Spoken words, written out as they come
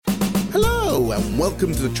Hello and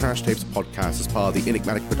welcome to the Trash Tapes podcast as part of the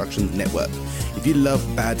Enigmatic Productions Network. If you love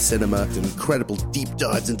bad cinema and incredible deep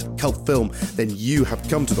dives into cult film, then you have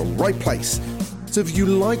come to the right place. So if you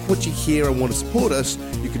like what you hear and want to support us,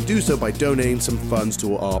 you can do so by donating some funds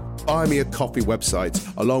to our Buy Me a Coffee website,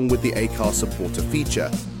 along with the Acast supporter feature.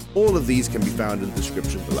 All of these can be found in the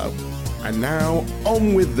description below. And now,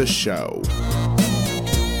 on with the show.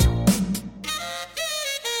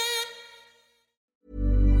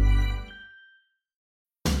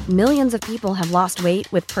 Millions of people have lost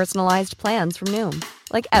weight with personalized plans from Noom.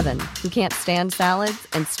 Like Evan, who can't stand salads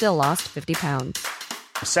and still lost 50 pounds.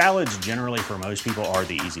 Salads generally for most people are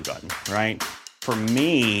the easy button, right? For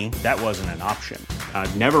me, that wasn't an option.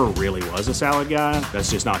 I never really was a salad guy.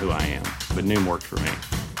 That's just not who I am. But Noom worked for me.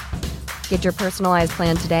 Get your personalized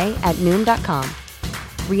plan today at Noom.com.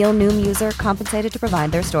 Real Noom user compensated to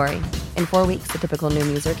provide their story. In 4 weeks, the typical Noom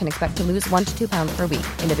user can expect to lose 1 to 2 pounds per week.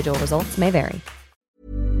 Individual results may vary.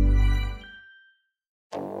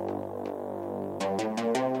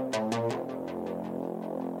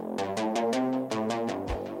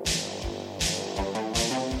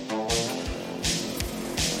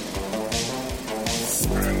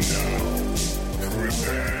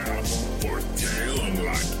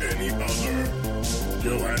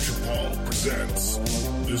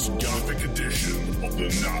 This gothic edition of the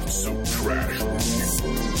Not So Trash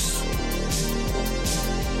Reviews.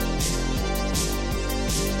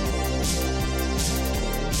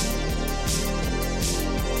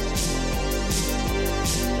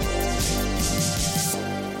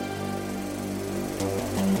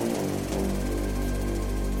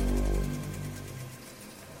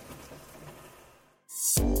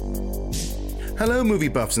 Hello movie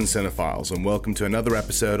buffs and cinephiles, and welcome to another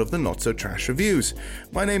episode of the Not So Trash Reviews.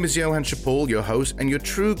 My name is Johan Chapul, your host and your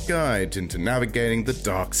true guide into navigating the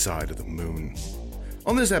dark side of the moon.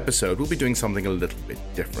 On this episode, we'll be doing something a little bit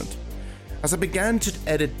different. As I began to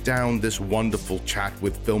edit down this wonderful chat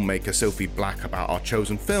with filmmaker Sophie Black about our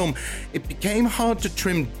chosen film, it became hard to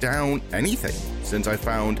trim down anything, since I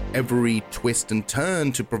found every twist and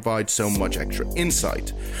turn to provide so much extra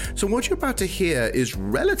insight. So what you're about to hear is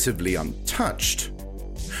relatively untouched.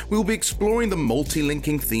 We will be exploring the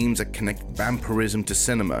multi-linking themes that connect vampirism to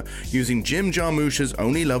cinema, using Jim Jarmusch's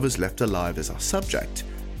Only Lovers Left Alive as our subject.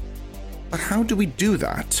 But how do we do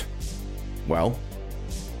that? Well,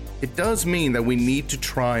 it does mean that we need to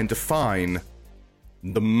try and define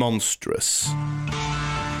the monstrous.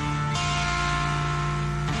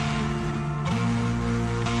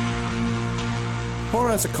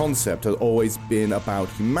 Horror as a concept has always been about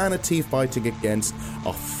humanity fighting against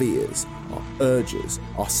our fears, our urges,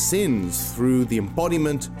 our sins through the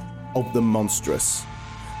embodiment of the monstrous.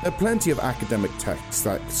 There are plenty of academic texts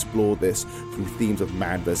that explore this through themes of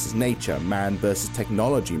man versus nature, man versus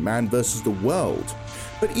technology, man versus the world.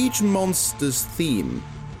 But each monster's theme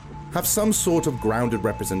have some sort of grounded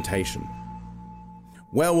representation.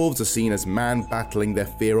 Werewolves are seen as man battling their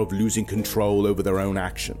fear of losing control over their own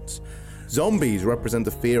actions. Zombies represent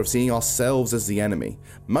the fear of seeing ourselves as the enemy.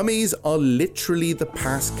 Mummies are literally the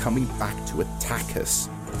past coming back to attack us.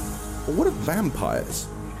 But what of vampires?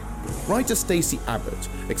 Writer Stacey Abbott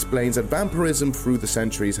explains that vampirism through the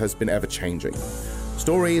centuries has been ever-changing.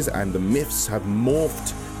 Stories and the myths have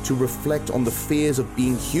morphed to reflect on the fears of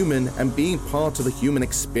being human and being part of the human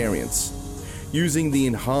experience, using the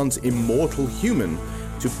enhanced immortal human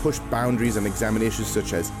to push boundaries and examine issues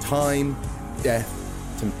such as time, death,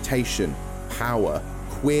 temptation, power,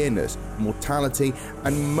 queerness, mortality,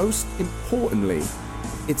 and most importantly,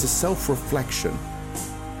 it's a self-reflection.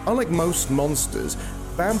 Unlike most monsters,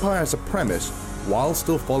 vampire as a premise, while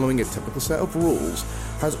still following a typical set of rules,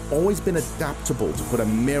 has always been adaptable to put a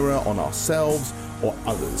mirror on ourselves or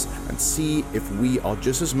others and see if we are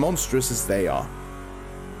just as monstrous as they are.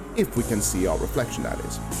 If we can see our reflection, that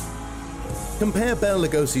is. Compare Bela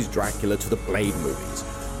Lugosi's Dracula to the Blade movies,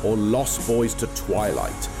 or Lost Boys to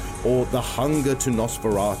Twilight, or The Hunger to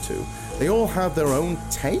Nosferatu. They all have their own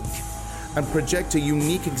take and project a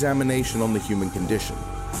unique examination on the human condition.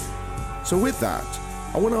 So with that,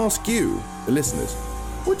 I want to ask you, the listeners,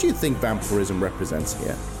 what do you think vampirism represents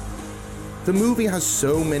here? The movie has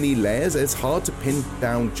so many layers that it's hard to pin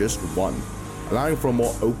down just one, allowing for a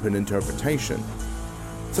more open interpretation.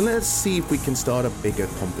 So let's see if we can start a bigger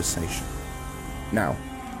conversation. Now,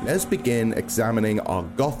 let's begin examining our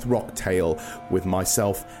goth rock tale with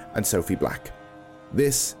myself and Sophie Black.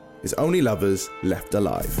 This is Only Lovers Left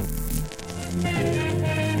Alive.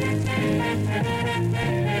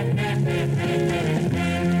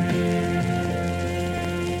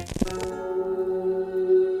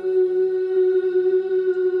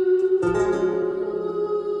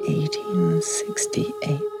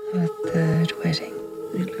 1868, her third wedding.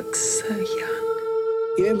 You look so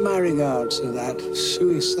young. Give my regards to that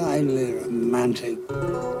suicidally romantic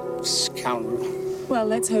scoundrel. Well,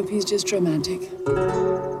 let's hope he's just romantic.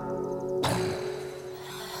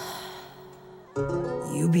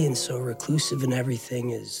 You being so reclusive and everything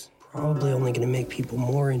is probably only going to make people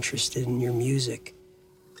more interested in your music.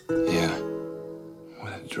 Yeah.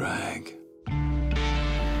 What a drag.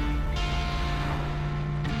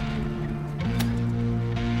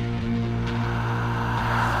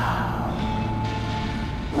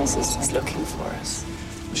 My sister's looking for us.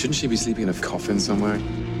 Shouldn't she be sleeping in a coffin somewhere?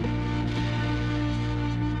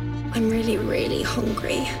 I'm really, really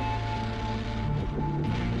hungry.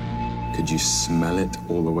 Could you smell it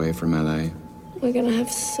all the way from LA? We're gonna have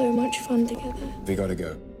so much fun together. We gotta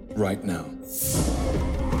go. Right now.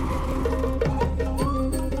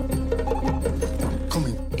 Come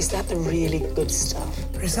in. Is that the really good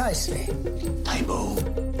stuff? Precisely. Typo.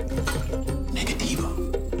 Negativo.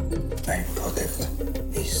 I protect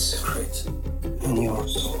a secret in your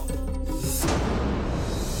soul.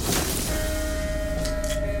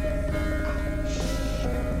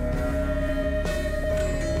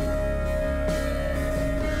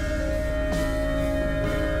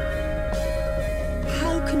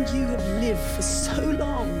 How can you have lived for so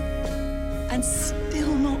long and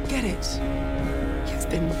still not get it? You've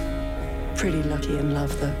been pretty lucky in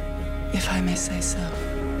love, though, if I may say so.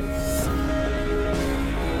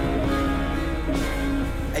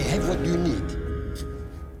 I have what you need.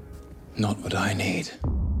 Not what I need.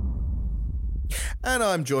 And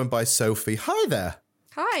I'm joined by Sophie. Hi there.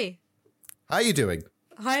 Hi. How are you doing?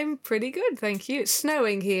 I'm pretty good, thank you. It's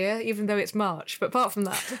snowing here, even though it's March, but apart from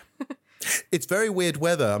that... It's very weird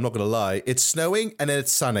weather, I'm not going to lie. It's snowing, and then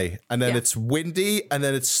it's sunny, and then it's windy, and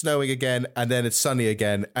then it's snowing again, and then it's sunny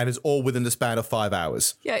again, and it's all within the span of 5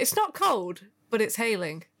 hours. Yeah, it's not cold, but it's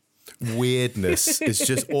hailing. Weirdness.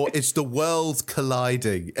 It's the world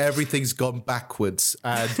colliding. Everything's gone backwards.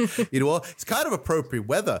 And you know what? It's kind of appropriate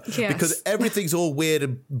weather because everything's all weird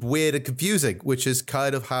and confusing, which is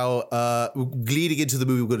kind of how leading into the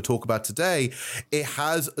movie we're going to talk about today,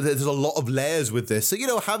 there's a lot of layers with this. So,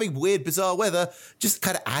 having weird, bizarre weather just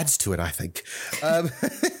kind of adds to it, I think.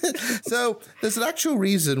 So there's an actual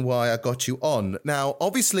reason why I got you on. Now,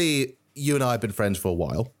 obviously, you and I have been friends for a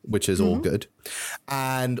while, which is all good.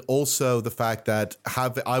 And also the fact that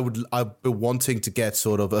I've been wanting to get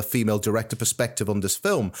sort of a female director perspective on this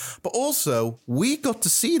film. But also, we got to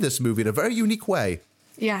see this movie in a very unique way.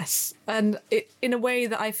 Yes, and in a way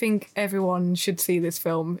that I think everyone should see this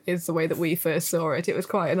film is the way that we first saw it. It was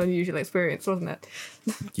quite an unusual experience, wasn't it?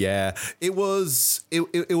 Yeah, it was.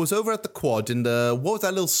 It was over at the Quad in what was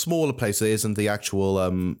that little smaller place that isn't the actual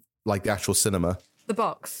the actual cinema. The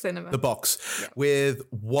box cinema. The box, with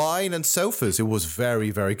wine and sofas. It was very,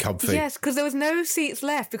 very comfy. Yes, because there was no seats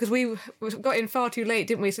left because we got in far too late,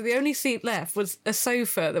 didn't we? So the only seat left was a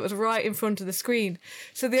sofa that was right in front of the screen.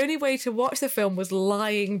 So the only way to watch the film was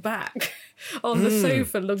lying back on the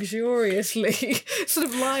sofa luxuriously, sort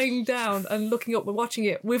of lying down and looking up and watching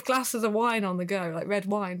it with glasses of wine on the go, like red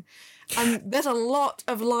wine. And there's a lot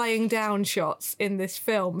of lying down shots in this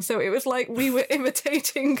film. So it was like we were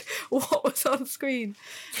imitating what was on screen.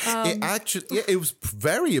 It was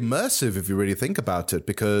very immersive if you really think about it,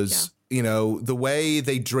 because, the way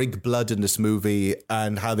they drink blood in this movie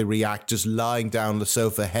and how they react just lying down on the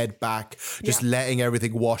sofa, head back, just letting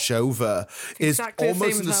everything wash over exactly is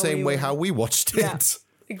almost in the same way how we watched it. Yeah.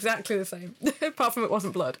 Exactly the same. Apart from it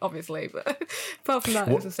wasn't blood, obviously, but apart from that,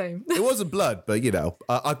 it was the same. It wasn't blood, but,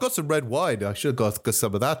 I've got some red wine. I should have got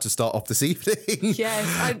some of that to start off this evening. Yes,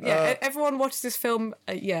 everyone watches this film,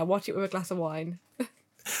 watch it with a glass of wine.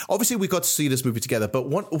 Obviously, we got to see this movie together, but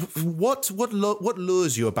what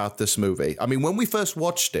lures you about this movie? I mean, when we first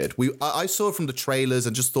watched it, I saw it from the trailers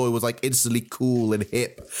and just thought it was like instantly cool and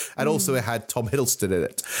hip, and also it had Tom Hiddleston in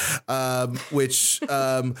it, which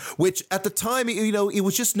at the time, he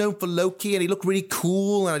was just known for Loki, and he looked really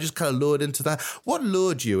cool, and I just kind of lured into that. What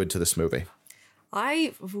lured you into this movie?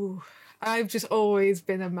 I've just always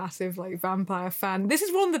been a massive vampire fan. This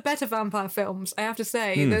is one of the better vampire films, I have to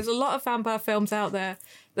say. There's a lot of vampire films out there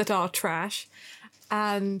that are trash,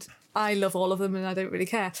 and I love all of them, and I don't really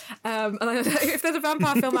care. And if there's a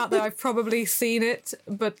vampire film out there, I've probably seen it,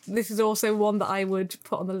 but this is also one that I would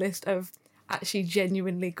put on the list of actually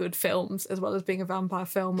genuinely good films, as well as being a vampire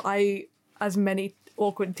film. As many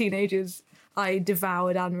awkward teenagers, I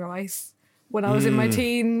devoured Anne Rice when I was in my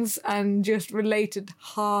teens and just related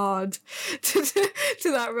hard to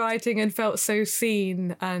that writing and felt so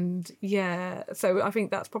seen. And yeah, so I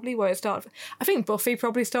think that's probably where it started. I think Buffy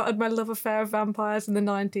probably started my love affair of vampires in the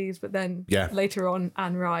 90s, but then later on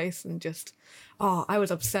Anne Rice, and just, I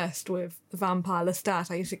was obsessed with the vampire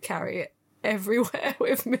Lestat. I used to carry it everywhere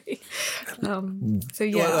with me. So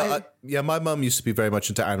yeah, my mum used to be very much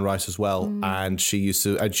into Anne Rice as well, and she used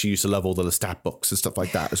to love all the Lestat books and stuff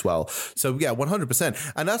like that as well. So yeah,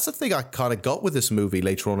 100%. And that's the thing I kind of got with this movie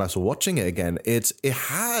later on as we're watching it again. It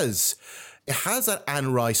has that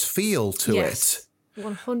Anne Rice feel to it.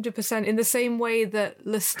 100%. In the same way that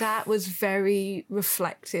Lestat was very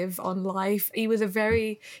reflective on life. He was a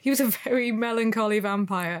very melancholy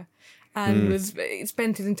vampire. And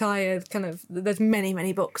spent his entire there's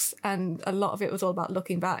many books, and a lot of it was all about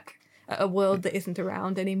looking back at a world that isn't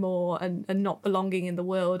around anymore, and not belonging in the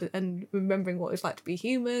world, and remembering what it's like to be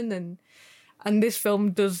human, and this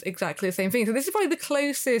film does exactly the same thing. So this is probably the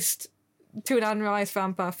closest to an Anne Rice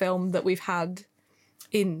vampire film that we've had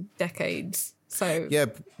in decades. So yeah,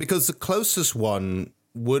 because the closest one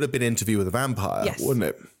would have been Interview with a Vampire, wouldn't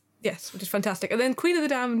it? Yes, which is fantastic. And then Queen of the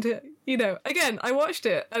Damned, again, I watched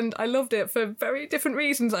it and I loved it for very different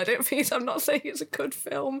reasons. I'm not saying it's a good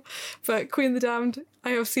film, but Queen of the Damned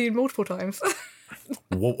I have seen multiple times.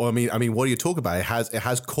 I mean, what are you talking about? It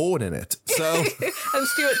has corn in it. So and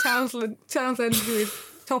Stuart Townsend, who is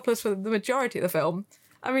topless for the majority of the film.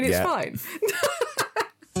 I mean, it's fine.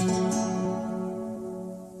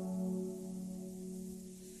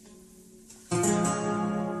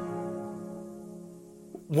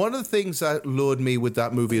 One of the things that lured me with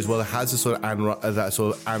that movie as well, it has a sort of that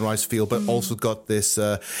sort of Anne Rice feel, but also got this.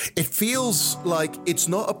 It feels like it's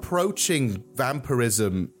not approaching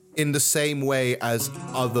vampirism in the same way as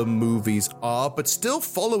other movies are, but still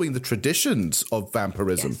following the traditions of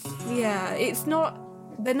vampirism. Yes. Yeah, it's not.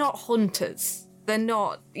 They're not hunters. They're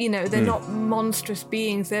not. They're not monstrous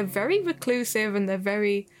beings. They're very reclusive and they're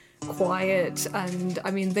very quiet. And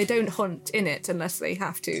I mean, they don't hunt in it unless they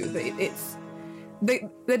have to.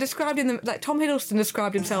 They're described in them, like Tom Hiddleston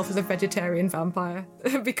described himself as a vegetarian vampire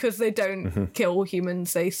because they don't kill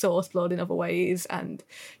humans, they source blood in other ways and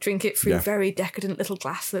drink it through very decadent little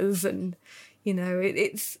glasses, and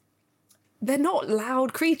they're not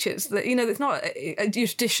loud creatures. It's not a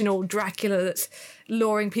traditional Dracula that's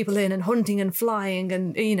luring people in and hunting and flying,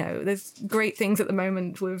 and there's great things at the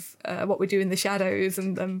moment with what we do in the shadows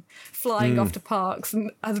and them flying off to parks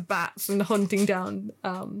and as bats and hunting down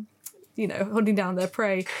their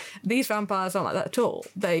prey. These vampires aren't like that at all.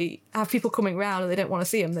 They have people coming around and they don't want to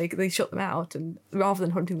see them. They shut them out, and rather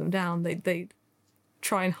than hunting them down, they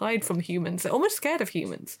try and hide from humans. They're almost scared of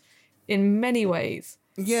humans in many ways.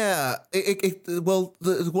 Yeah, what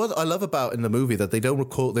I love about in the movie that they don't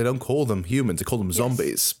call them humans. They call them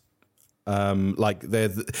zombies. They're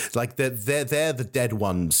the dead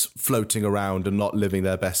ones floating around and not living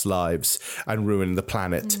their best lives and ruining the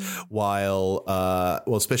planet, while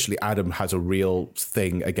especially Adam has a real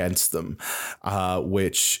thing against them,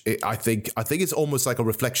 which I think it's almost like a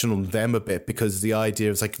reflection on them a bit, because the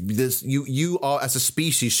idea is like this: you are as a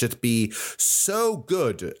species should be so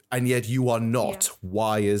good and yet you are not. Yeah.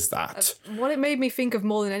 Why is that? What it made me think of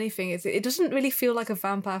more than anything is it doesn't really feel like a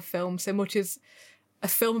vampire film so much as a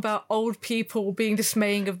film about old people being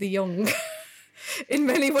dismaying of the young. In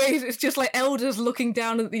many ways, it's just like elders looking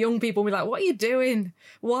down at the young people and be like, what are you doing?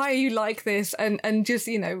 Why are you like this? And just,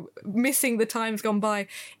 missing the times gone by.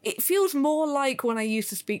 It feels more like when I used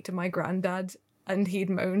to speak to my granddad and he'd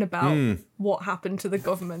moan about what happened to the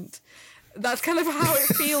government. That's kind of how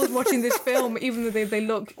it feels watching this film, even though they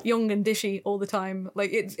look young and dishy all the time. Like,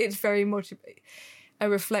 it's very much a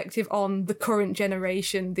reflective on the current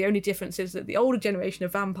generation. The only difference is that the older generation are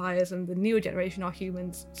vampires and the newer generation are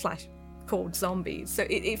humans / called zombies. So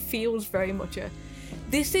it feels very much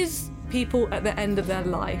this is people at the end of their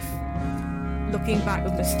life looking back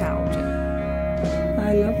with nostalgia.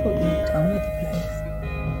 I love what you've done with the place.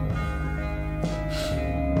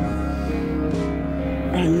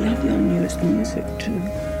 I love your newest music too.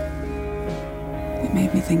 It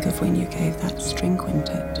made me think of when you gave that string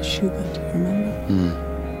quintet to Schubert, remember?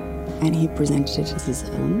 And he presented it as his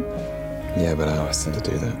own. Yeah, but I asked him to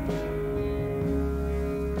do that.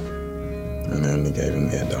 And I only gave him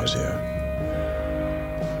the Adagio.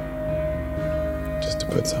 Just to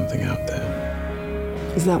put something out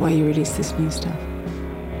there. Is that why you released this new stuff?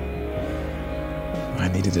 I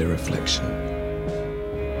needed a reflection.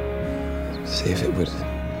 See if it would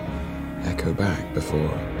echo back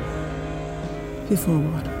before... Before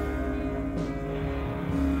what?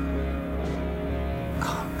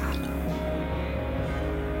 Oh,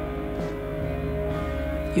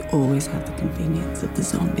 You always have the convenience of the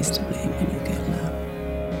zombies to blame when you get low.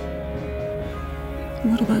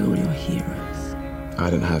 What about all your heroes? I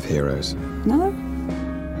don't have heroes. No?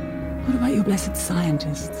 What about your blessed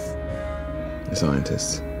scientists? The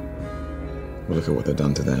scientists. Well, look at what they've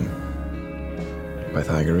done to them.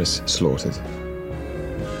 Pythagoras slaughtered.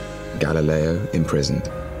 Galileo imprisoned.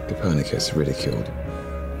 Copernicus ridiculed.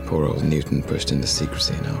 Poor old Newton pushed into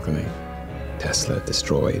secrecy in alchemy. Tesla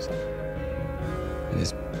destroyed. And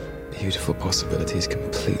his beautiful possibilities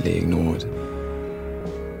completely ignored.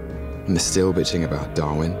 And they're still bitching about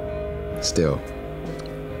Darwin. Still.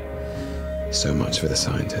 So much for the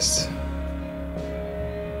scientists.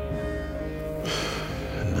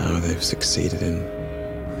 And now they've succeeded in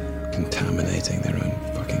contaminating their own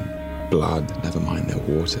fucking blood, never mind their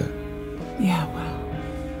water. Yeah, well,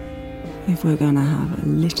 if we're gonna have a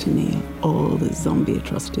litany of all the zombie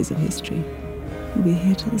atrocities of history, we'll be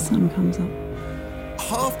here till the sun comes up.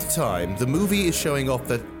 Half the time, the movie is showing off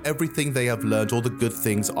that everything they have learned, all the good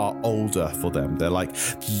things, are older for them. They're like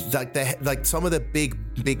some of their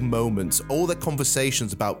big moments, all their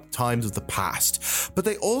conversations about times of the past. But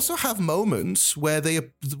they also have moments where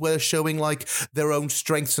they're showing like their own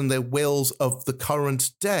strengths and their wills of the current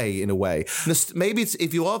day in a way. Maybe it's,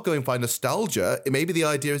 if you are going by nostalgia, maybe the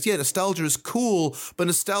idea is, yeah, nostalgia is cool, but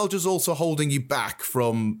nostalgia is also holding you back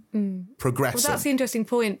from progressing. Well, that's the interesting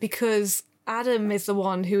point, because Adam is the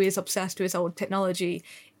one who is obsessed with his old technology.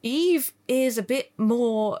 Eve is a bit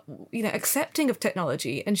more, accepting of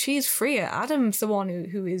technology, and she's freer. Adam's the one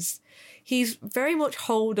he's very much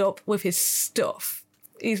holed up with his stuff.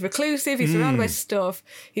 He's reclusive, he's surrounded by stuff.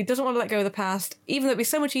 He doesn't want to let go of the past, even though it'd be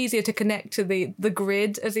so much easier to connect to the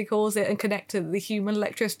grid, as he calls it, and connect to the human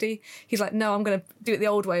electricity. He's like, no, I'm going to do it the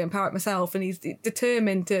old way and power it myself. And he's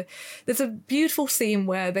determined to... There's a beautiful scene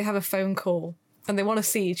where they have a phone call and they want to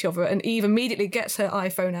see each other, and Eve immediately gets her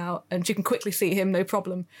iPhone out and she can quickly see him, no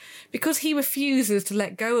problem. Because he refuses to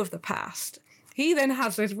let go of the past, he then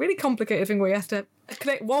has this really complicated thing where he has to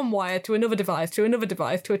connect one wire to another device, to a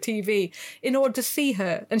TV, in order to see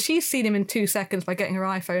her. And she's seen him in 2 seconds by getting her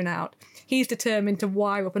iPhone out. He's determined to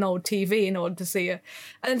wire up an old TV in order to see her.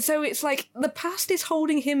 And so it's like the past is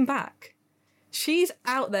holding him back. She's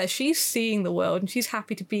out there, she's seeing the world, and she's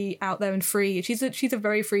happy to be out there and free. She's a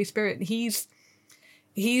very free spirit, and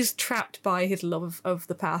he's trapped by his love of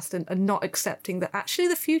the past and not accepting that actually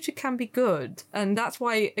the future can be good. And that's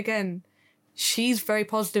why, again, she's very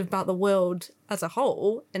positive about the world as a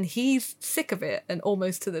whole, and he's sick of it and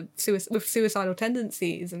almost to with suicidal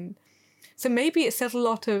tendencies. And so maybe it says a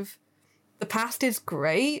lot of the past is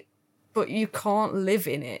great, but you can't live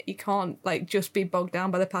in it. You can't just be bogged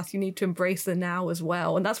down by the past. You need to embrace the now as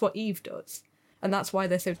well. And that's what Eve does. And that's why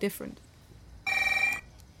they're so different.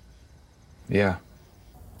 Yeah.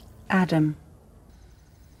 Adam.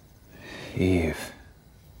 Eve.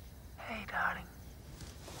 Hey, darling.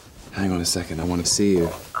 Hang on a second, I want to see you.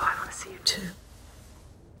 Oh, I want to see you too.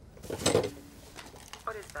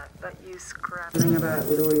 What is that you scrabbling about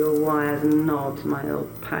with all your wires and knobs, my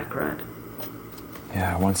old pack rat?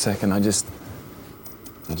 Yeah, 1 second, I just...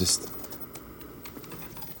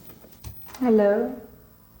 Hello?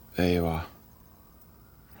 There you are.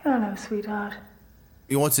 Hello, sweetheart.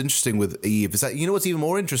 You know what's interesting with Eve is that, what's even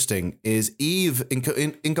more interesting is Eve in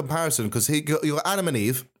comparison, because you're Adam and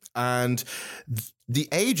Eve, and the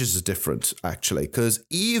ages are different, actually, because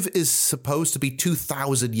Eve is supposed to be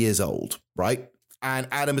 2,000 years old, right? And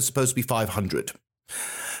Adam is supposed to be 500.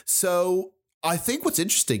 So I think what's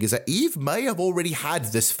interesting is that Eve may have already had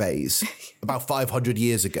this phase about 500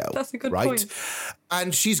 years ago. That's a good right? point.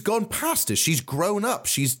 And she's gone past it. She's grown up.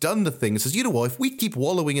 She's done the things. Says, what? If we keep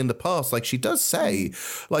wallowing in the past, like she does say,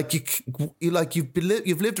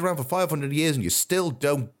 you've lived around for 500 years and you still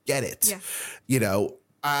don't get it. Yeah.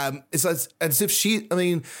 It's as if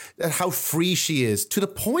how free she is, to the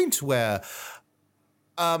point where.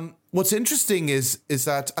 What's interesting is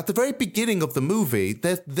that at the very beginning of the movie,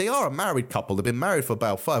 they are a married couple. They've been married for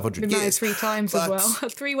about 500 years. Married 3 times as well.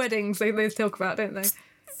 3 weddings they talk about, don't they?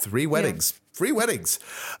 3 weddings. Yeah. 3 weddings.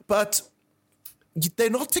 But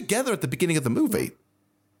they're not together at the beginning of the movie.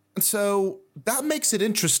 And so that makes it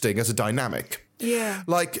interesting as a dynamic. Yeah.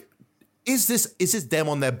 Is this them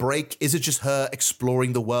on their break? Is it just her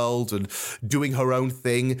exploring the world and doing her own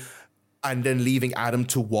thing? and then leaving Adam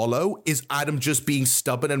to wallow? Is Adam just being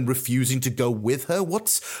stubborn and refusing to go with her?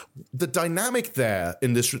 What's the dynamic there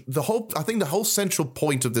in this? I think the whole central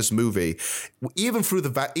point of this movie, even through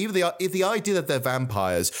the idea that they're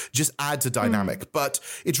vampires, just adds a dynamic. But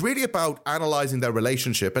it's really about analyzing their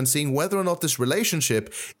relationship and seeing whether or not this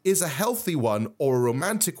relationship is a healthy one or a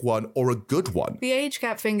romantic one or a good one. The age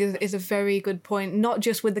gap thing is a very good point, not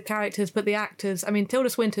just with the characters, but the actors. I mean, Tilda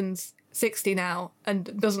Swinton's 60 now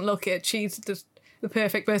and doesn't look it. She's just the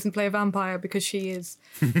perfect person to play a vampire because she is.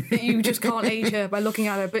 You just can't age her by looking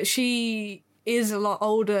at her. But she is a lot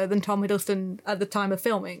older than Tom Hiddleston at the time of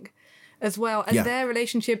filming as well. And their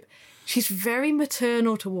relationship, she's very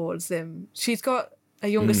maternal towards him. She's got a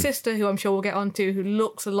younger sister who I'm sure we'll get onto who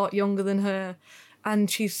looks a lot younger than her.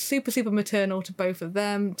 And she's super, super maternal to both of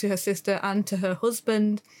them, to her sister and to her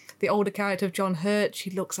husband. The older character of John Hurt,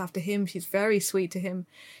 she looks after him. She's very sweet to him.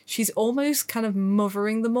 She's almost kind of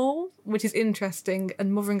mothering them all, which is interesting,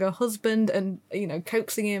 and mothering her husband and, you know,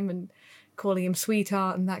 coaxing him and calling him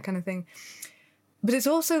sweetheart and that kind of thing. But it's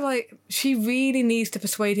also like she really needs to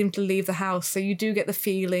persuade him to leave the house. So you do get the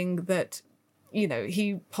feeling that, you know,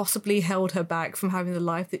 he possibly held her back from having the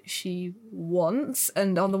life that she wants.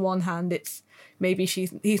 And on the one hand, it's maybe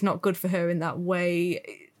he's not good for her in that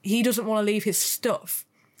way. He doesn't want to leave his stuff.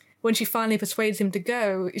 When she finally persuades him to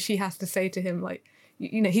go, she has to say to him, like,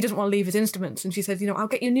 you know, he doesn't want to leave his instruments. And she says, you know, I'll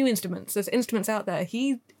get you new instruments. There's instruments out there.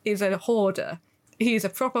 He is a hoarder. He is a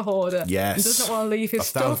proper hoarder. Yes. He doesn't want to leave his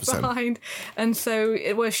stuff behind. And so,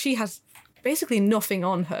 where she has basically nothing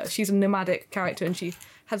on her. She's a nomadic character and she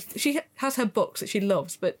has her books that she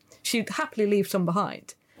loves, but she'd happily leave some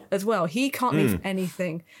behind as well. He can't leave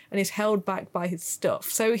anything and is held back by his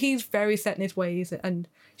stuff. So he's very set in his ways and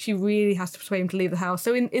she really has to persuade him to leave the house.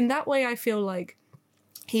 So in that way, I feel like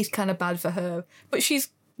he's kind of bad for her, but she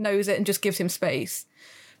knows it and just gives him space.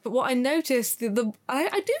 But what I noticed, I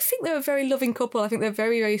do think they're a very loving couple. I think they're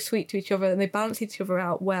very, very sweet to each other and they balance each other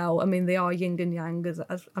out well. I mean, they are yin and yang, as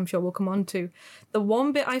I'm sure we'll come on to. The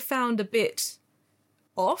one bit I found a bit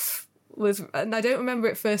off was, and I don't remember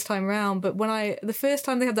it first time round, but the first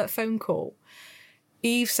time they had that phone call,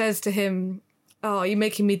 Eve says to him, "Oh, you're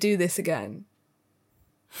making me do this again."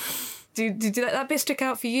 Did that bit stick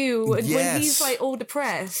out for you? Yes. When he's like all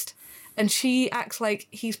depressed and she acts like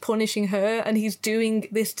he's punishing her and he's doing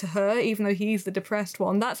this to her even though he's the depressed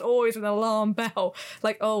one, that's always an alarm bell.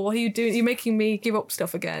 Like, oh, what are you doing? You're making me give up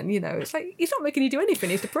stuff again. You know, it's like he's not making you do anything.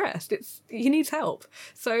 He's depressed. He needs help.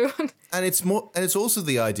 So and it's also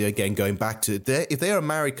the idea, again, going back to if they're a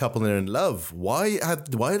married couple and they're in love, why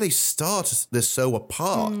do they start this so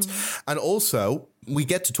apart? And also, we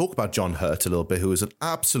get to talk about John Hurt a little bit, who is an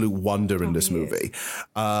absolute wonder in this movie.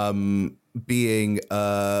 Being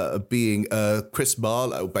Chris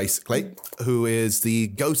Marlowe, basically, who is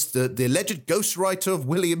the alleged ghostwriter of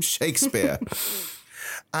William Shakespeare.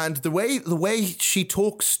 And the way she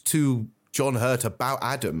talks to John Hurt about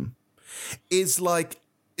Adam is like,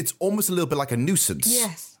 it's almost a little bit like a nuisance.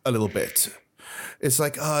 Yes. A little bit. It's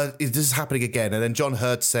like, this is happening again. And then John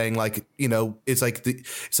Hurt saying, like, you know, it's like,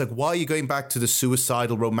 why are you going back to the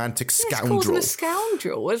suicidal romantic scoundrel? Calls him a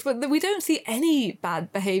scoundrel. We don't see any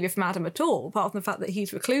bad behaviour from Adam at all, apart from the fact that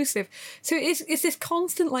he's reclusive. So it's this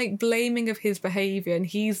constant, like, blaming of his behaviour, and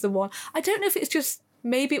he's the one. I don't know if it's just,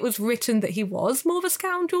 maybe it was written that he was more of a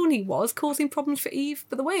scoundrel and he was causing problems for Eve,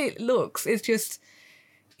 but the way it looks is just,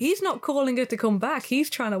 he's not calling her to come back.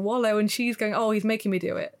 He's trying to wallow, and she's going, oh, he's making me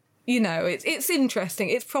do it. You know, it's interesting.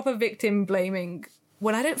 It's proper victim blaming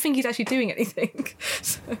when I don't think he's actually doing anything.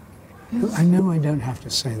 So. Well, I know I don't have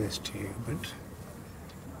to say this to you, but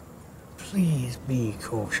please be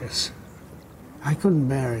cautious. I couldn't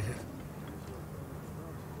bear it.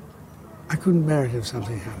 I couldn't bear it if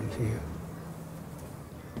something happened to you.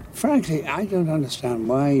 Frankly, I don't understand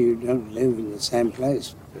why you don't live in the same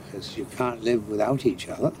place, because you can't live without each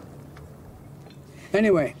other.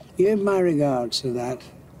 Anyway, give my regards to that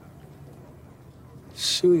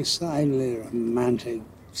suicidally romantic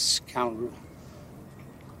scoundrel.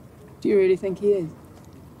 Do you really think he is?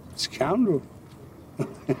 Scoundrel?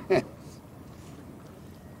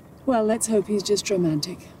 Well, let's hope he's just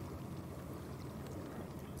romantic.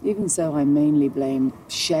 Even so, I mainly blame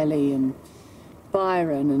Shelley and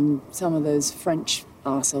Byron and some of those French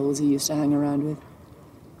arseholes he used to hang around with.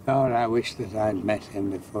 Oh, and I wish that I'd met him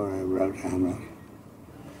before I wrote Hamlet.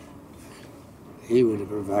 He would have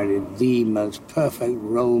provided the most perfect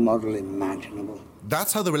role model imaginable.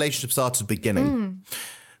 That's how the relationship starts at the beginning.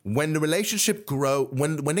 When the relationship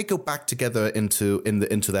when they go back together into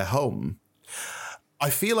their home, I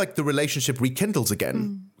feel like the relationship rekindles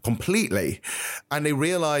again completely, and they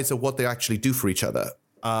realize what they actually do for each other.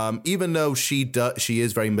 Even though she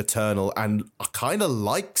is very maternal and kind of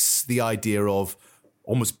likes the idea of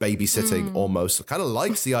almost babysitting, almost kind of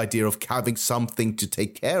likes the idea of having something to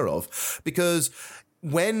take care of, because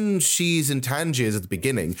when she's in Tangiers at the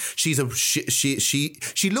beginning, she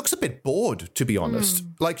looks a bit bored, to be honest.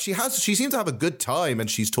 Like she seems to have a good time, and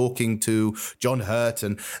she's talking to John Hurt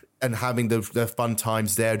and having the fun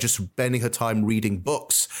times there, just spending her time reading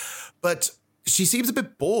books. But she seems a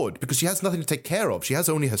bit bored because she has nothing to take care of. She has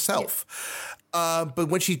only herself. But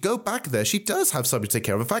when she go back there, she does have something to take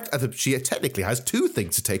care of. In fact, she technically has two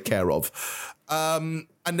things to take care of. And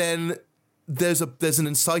then there's an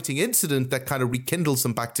inciting incident that kind of rekindles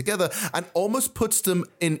them back together and almost puts them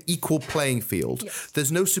in equal playing field. Yes.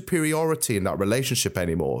 There's no superiority in that relationship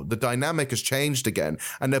anymore. The dynamic has changed again,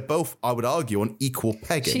 and they're both, I would argue, on equal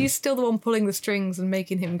pegging. She's still the one pulling the strings and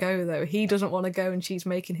making him go, though. He doesn't want to go, and she's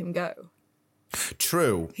making him go.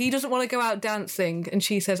 True. He doesn't want to go out dancing, and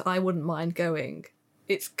she says, I wouldn't mind going.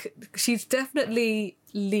 She's definitely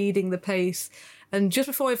leading the pace. And just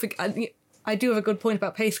before I forget, I do have a good point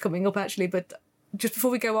about pace coming up, actually, but just before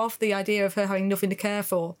we go off the idea of her having nothing to care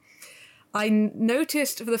for, I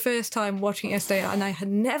noticed for the first time watching it yesterday, and I had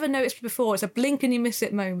never noticed before, it's a blink and you miss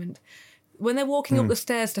it moment. When they're walking up the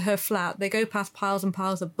stairs to her flat, they go past piles and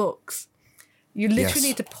piles of books. You literally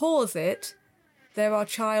need to pause it. There are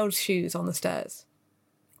child's shoes on the stairs.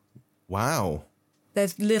 Wow.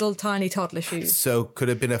 There's little tiny toddler shoes. So could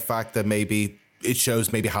it have been a fact that maybe it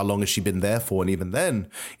shows maybe how long has she been there for, and even then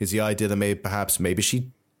is the idea that maybe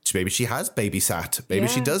she has babysat. Maybe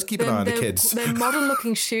she does keep an eye on the kids. They're modern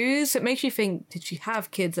looking shoes. It makes you think, did she have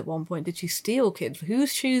kids at one point? Did she steal kids?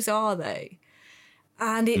 Whose shoes are they?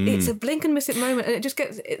 And it's a blink and miss it moment, and it just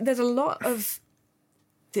there's a lot of,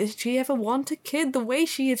 did she ever want a kid? The way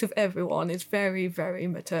she is with everyone is very, very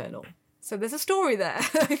maternal. So there's a story there,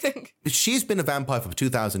 I think. She's been a vampire for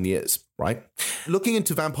 2,000 years, right? Looking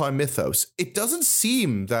into vampire mythos, it doesn't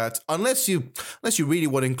seem that, unless you really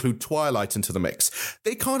want to include Twilight into the mix,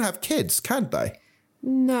 they can't have kids, can they?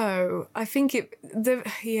 No, I think there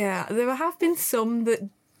have been some that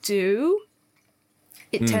do.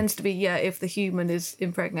 It tends to be, if the human is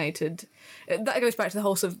impregnated. That goes back to the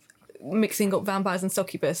whole sort of mixing up vampires and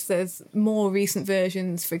succubus. There's more recent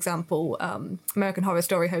versions, for example, American Horror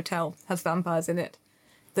Story Hotel has vampires in it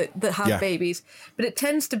that have babies, but it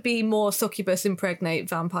tends to be more succubus impregnate,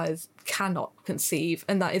 vampires cannot conceive,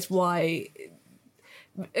 and that is why,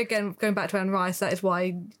 again, going back to Anne Rice, that is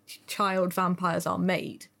why child vampires are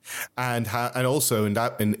made. And also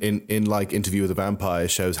in like Interview with a Vampire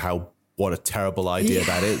shows what a terrible idea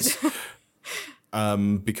that is.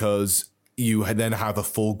 Because you then have a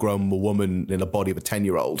full-grown woman in the body of a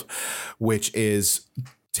 10-year-old, which is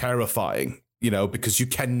terrifying, because you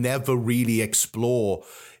can never really explore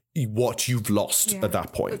what you've lost at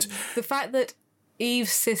that point. The fact that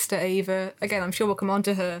Eve's sister, Ava, again, I'm sure we'll come on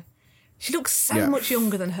to her, she looks so much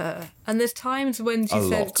younger than her. And there's times when she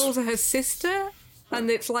calls her sister, and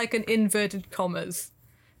it's like an inverted commas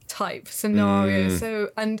type scenario. So,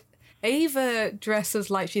 and Ava dresses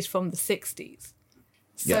like she's from the 60s.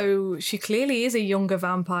 So she clearly is a younger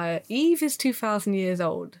vampire. Eve is 2,000 years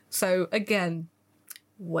old. So again,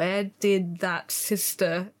 where did that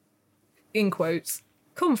sister, in quotes,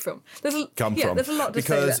 come from? There's a lot to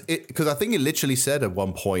say there. Because I think it literally said at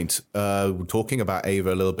one point, talking about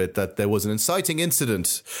Ava a little bit, that there was an inciting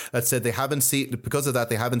incident that said they haven't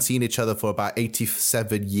seen each other for about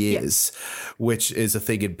 87 years, which is a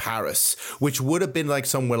thing in Paris, which would have been like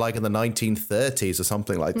somewhere like in the 1930s or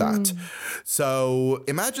something like that. So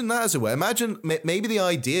imagine that as it were. Imagine maybe the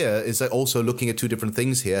idea is that also looking at two different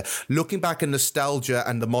things here, looking back in nostalgia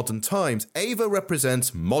and the modern times. Ava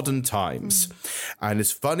represents modern times. And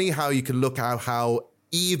it's funny how you can look at how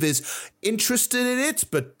Eve is interested in it,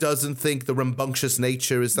 but doesn't think the rambunctious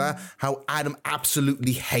nature is that. How Adam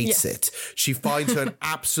absolutely hates it. She finds her an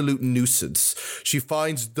absolute nuisance. She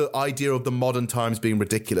finds the idea of the modern times being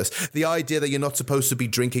ridiculous. The idea that you're not supposed to be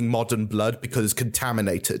drinking modern blood because it's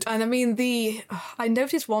contaminated. And I mean, I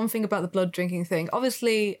noticed one thing about the blood drinking thing.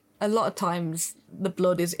 Obviously, a lot of times the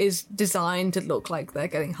blood is designed to look like they're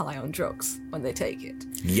getting high on drugs when they take it.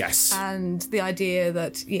 Yes. And the idea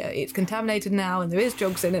that, it's contaminated now and there is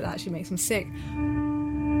drugs in it actually makes them sick.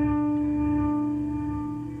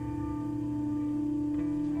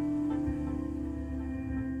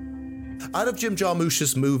 Out of Jim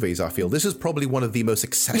Jarmusch's movies, I feel this is probably one of the most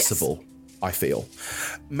accessible. Yes. I feel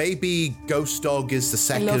maybe Ghost Dog is the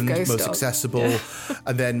second most accessible,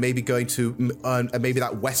 and then maybe going to maybe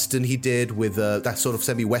that Western he did with that sort of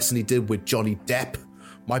semi-Western he did with Johnny Depp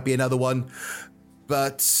might be another one.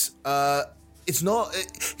 But it's not...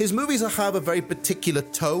 His movies have a very particular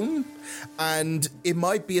tone, and it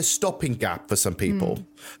might be a stopping gap for some people.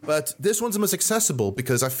 But this one's the most accessible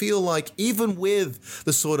because I feel like even with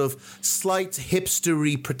the sort of slight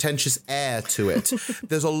hipstery, pretentious air to it,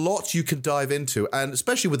 there's a lot you can dive into, and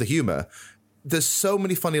especially with the humor. There's so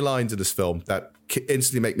many funny lines in this film that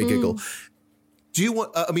instantly make me giggle. Do you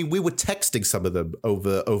want... I mean, we were texting some of them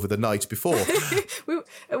over the night before.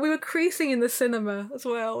 we were creasing in the cinema as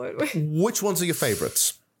well, weren't we? Which ones are your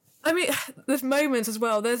favourites? I mean, there's moments as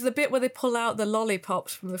well. There's the bit where they pull out the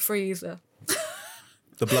lollipops from the freezer.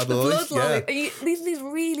 The blood lollies? Yeah. These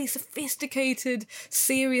really sophisticated,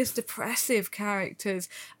 serious, depressive characters.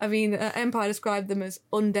 I mean, Empire described them as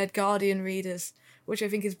undead Guardian readers, which I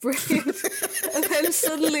think is brilliant. And then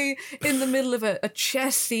suddenly, in the middle of a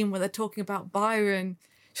chess scene where they're talking about Byron,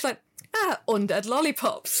 she's like, undead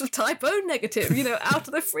lollipops, type O negative, out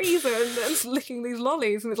of the freezer, and then licking these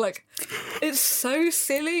lollies. And it's like, it's so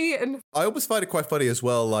silly. And I almost find it quite funny as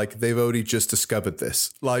well, like, they've only just discovered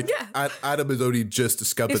this. Like, Adam has only just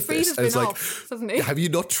discovered his freezer's this. And it's been like, off, hasn't he? Have you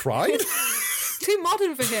not tried? Too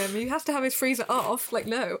modern for him. He has to have his freezer off. Like,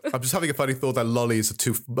 no. I'm just having a funny thought that lollies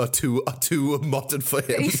are too modern for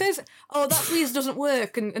him. He says, that freezer doesn't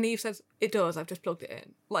work. And Eve says, it does. I've just plugged it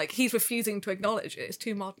in. Like, he's refusing to acknowledge it. It's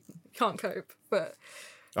too modern. He can't cope. But...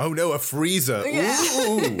 Oh, no, a freezer. Yeah.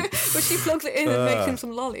 Ooh. But she plugs it in and makes him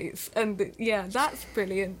some lollies. And, yeah, that's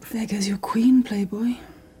brilliant. There goes your queen, Playboy.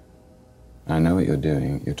 I know what you're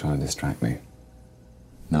doing. You're trying to distract me.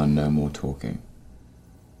 Now, no more talking.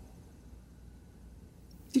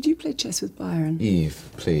 Did you play chess with Byron? Eve,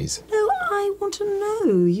 please. No, I want to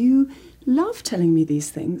know. You love telling me these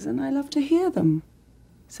things, and I love to hear them.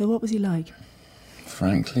 So what was he like?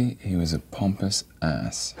 Frankly, he was a pompous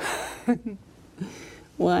ass.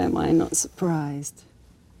 Why am I not surprised?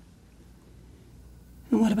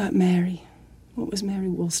 And what about Mary? What was Mary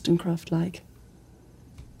Wollstonecraft like?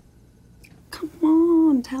 Come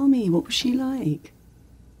on, tell me, what was she like?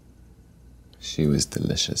 She was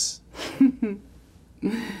delicious.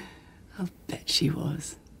 I'll bet she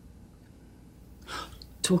was.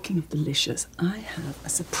 Talking of delicious, I have a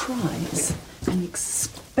surprise, an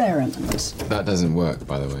experiment. That doesn't work,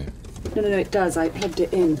 by the way. No, it does. I plugged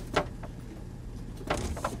it in.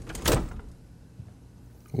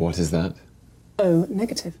 What is that? Oh,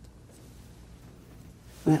 negative.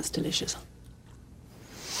 That's delicious.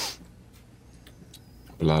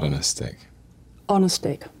 Blood on a stick. On a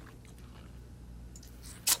stick.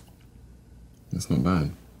 That's not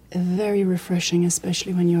bad. Very refreshing,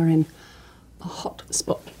 especially when you're in a hot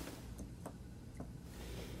spot.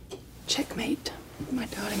 Checkmate, my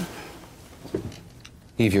darling.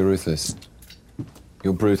 Eve, you're ruthless.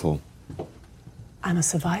 You're brutal. I'm a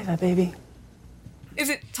survivor, baby. Is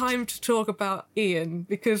it time to talk about Ian?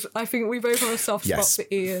 Because I think we both have a soft spot for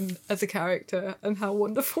Ian as a character and how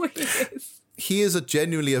wonderful he is. He is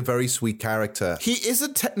genuinely a very sweet character. He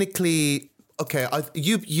isn't technically... Okay,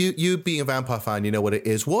 you being a vampire fan, you know what it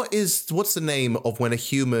is. What's the name of when a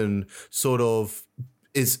human sort of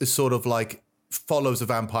is sort of like follows a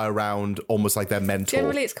vampire around almost like their mentor?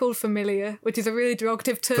 Generally, it's called familiar, which is a really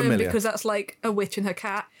derogative term because that's like a witch and her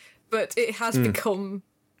cat. But it has become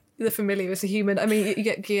the familiar as a human. I mean, you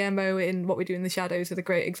get Guillermo in What We Do in the Shadows is a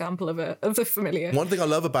great example of the familiar. One thing I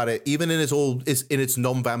love about it, even in its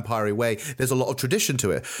non-vampire way, there's a lot of tradition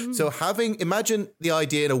to it. So imagine the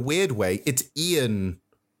idea in a weird way, it's Ian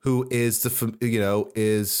who is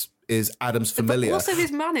is Adam's familiar. But also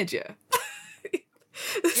his manager.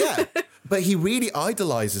 Yeah. But he really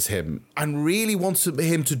idolizes him and really wants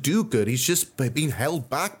him to do good. He's just being held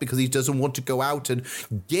back because he doesn't want to go out and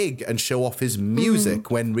gig and show off his music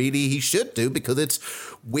when really he should do because it's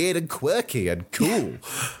weird and quirky and cool.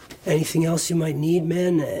 Anything else you might need,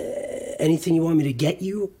 man? Anything you want me to get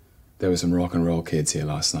you? There were some rock and roll kids here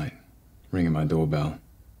last night, ringing my doorbell.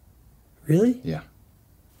 Really? Yeah.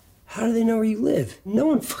 How do they know where you live? No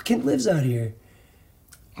one fucking lives out here.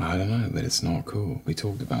 I don't know, but it's not cool. We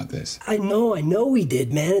talked about this. I know we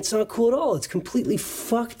did, man. It's not cool at all. It's completely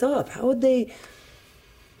fucked up. How would they...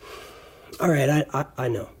 All right, I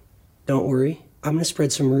know. Don't worry. I'm gonna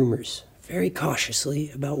spread some rumors, very cautiously,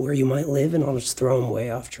 about where you might live, and I'll just throw them way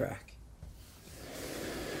off track.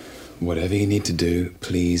 Whatever you need to do,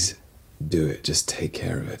 please do it. Just take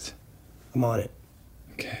care of it. I'm on it.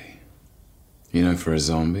 Okay. You know, for a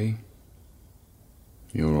zombie,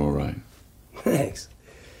 you're all right. Thanks.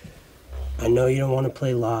 I know you don't want to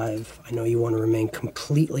play live. I know you want to remain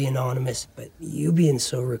completely anonymous, but you being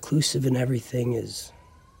so reclusive and everything is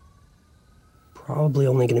probably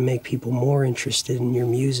only going to make people more interested in your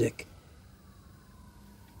music.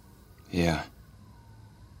 Yeah.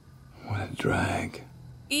 What a drag.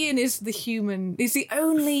 Ian is the human. He's the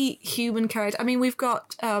only human character. I mean, we've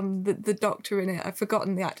got the Doctor in it. I've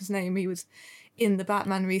forgotten the actor's name. He was in the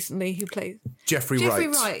Batman recently, who plays Jeffrey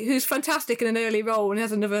Wright, who's fantastic in an early role, and he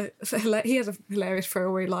has a hilarious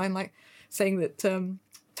throwaway line like saying that Tom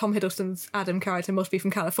Hiddleston's Adam character must be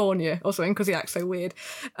from California or something because he acts so weird.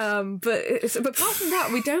 But apart from that,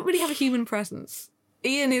 we don't really have a human presence.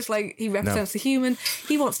 Ian is like, he represents the human.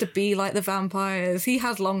 He wants to be like the vampires. He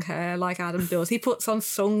has long hair like Adam does. He puts on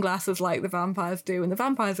sunglasses like the vampires do, and the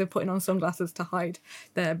vampires are putting on sunglasses to hide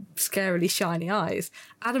their scarily shiny eyes.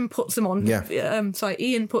 Ian puts them on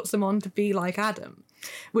to be like Adam,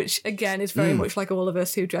 which again is very much like all of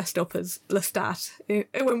us who dressed up as Lestat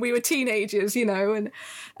when we were teenagers, you know. And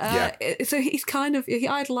so he's he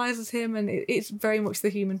idolises him, and it's very much the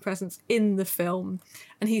human presence in the film.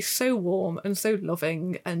 And he's so warm and so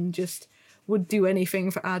loving and just would do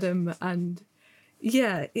anything for Adam. And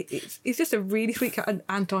yeah, it's just a really sweet cat. And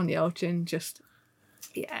Anton Yelchin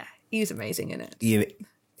he's amazing in it.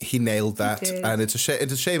 He nailed that, and it's a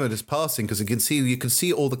shame at his passing because you can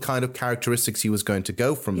see all the kind of characteristics he was going to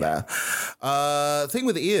go from there. Thing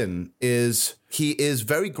with Ian is he is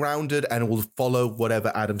very grounded and will follow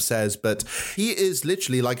whatever Adam says, but he is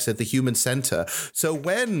literally, like I said, the human center. So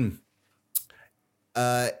when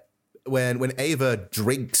Ava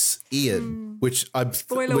drinks Ian,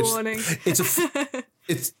 warning, it's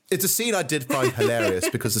a scene I did find hilarious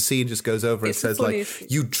because the scene just goes over and says like,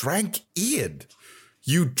 "You drank Ian."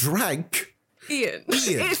 You drank Ian.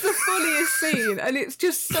 It's the funniest scene, and it's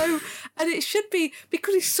just so, and it should be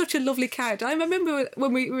because he's such a lovely character. I remember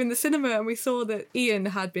when we were in the cinema and we saw that Ian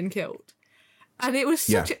had been killed, and it was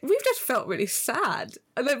we've just felt really sad.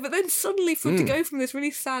 And then, but then suddenly for him to go from this really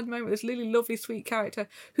sad moment, this really lovely, sweet character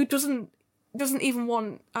who doesn't even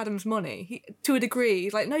want Adam's money to a degree.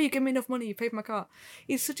 He's like, no, you give me enough money, you pay for my car.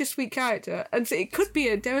 He's such a sweet character. And so it could be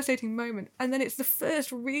a devastating moment. And then it's the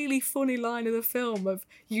first really funny line of the film of,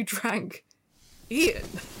 you drank Ian.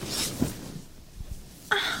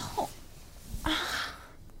 Ow.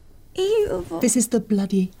 Ew. This is the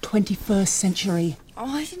bloody 21st century.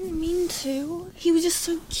 Oh, I didn't mean to. He was just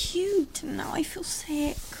so cute, and now I feel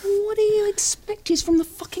sick. What do you expect? He's from the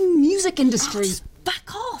fucking music industry. Oh, just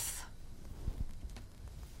back off.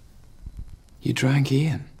 You drank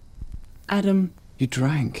Ian. Adam. You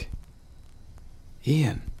drank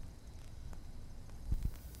Ian.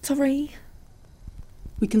 Sorry.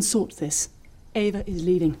 We can sort this. Ava is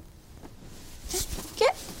leaving. Just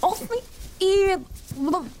get off me, Ian.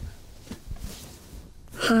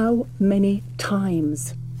 How many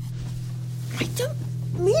times? I don't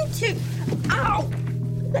mean to. Ow!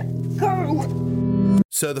 Let go.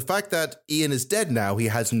 So the fact that Ian is dead now, he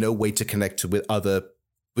has no way to connect with other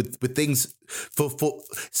with things for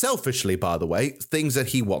selfishly, by the way, things that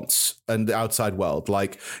he wants and the outside world,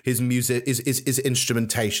 like his music, his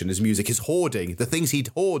instrumentation, his music, his hoarding, the things he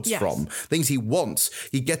hoards from, things he wants,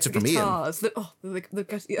 he gets it from guitars,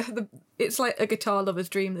 Ian. It's like a guitar lover's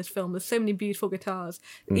dream, this film. There's so many beautiful guitars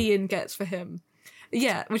Ian gets for him.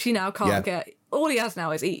 Yeah, which he now can't get. All he has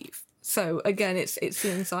now is Eve. So again, it's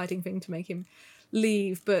an inciting thing to make him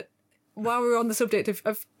leave. But while we're on the subject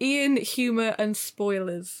of Ian, humour and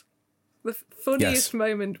spoilers, the funniest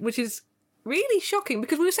moment, which is really shocking,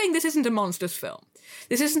 because we were saying this isn't a monstrous film.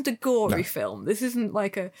 This isn't a gory film. This isn't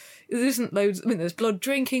there isn't loads, I mean, there's blood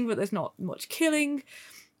drinking, but there's not much killing.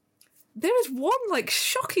 There is one,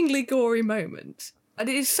 shockingly gory moment, and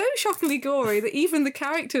it is so shockingly gory that even the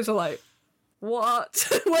characters are like, what?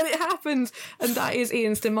 When it happens, and that is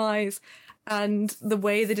Ian's demise. And the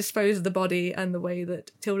way they dispose of the body and the way that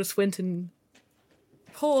Tilda Swinton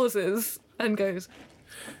pauses and goes,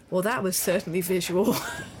 well, that was certainly visual.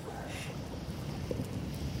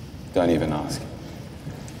 Don't even ask.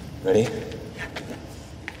 Ready?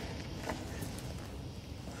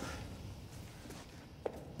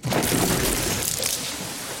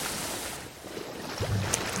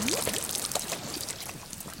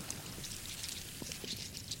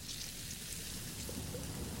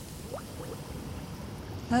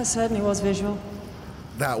 That certainly was visual.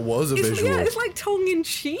 That was a visual. Yeah, it's like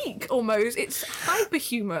tongue-in-cheek almost. It's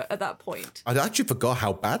hyper-humour at that point. I actually forgot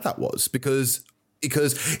how bad that was because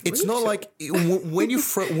it's not like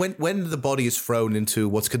when the body is thrown into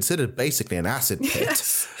what's considered basically an acid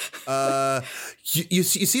pit. You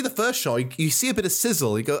see the first shot, you see a bit of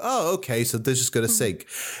sizzle. You go, oh, okay, so they're just going to sink.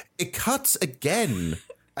 It cuts again.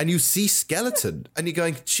 And you see skeleton, and you're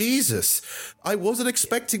going, Jesus, I wasn't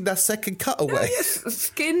expecting that second cutaway. No, yes,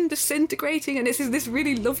 skin disintegrating, and it's this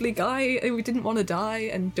really lovely guy who didn't want to die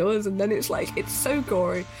and does, and then it's so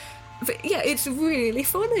gory. But yeah, it's really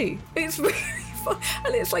funny. It's really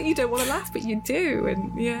And it's like you don't want to laugh, but you do.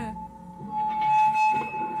 And yeah.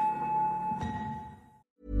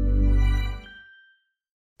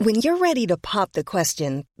 When you're ready to pop the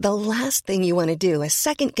question, the last thing you want to do is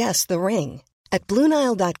second-guess the ring. At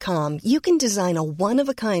BlueNile.com, you can design a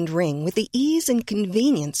one-of-a-kind ring with the ease and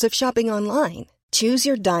convenience of shopping online. Choose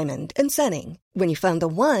your diamond and setting. When you find the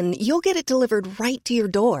one, you'll get it delivered right to your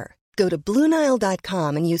door. Go to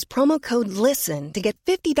BlueNile.com and use promo code LISTEN to get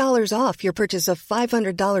 $50 off your purchase of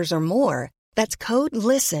 $500 or more. That's code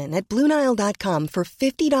LISTEN at BlueNile.com for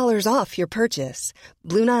 $50 off your purchase.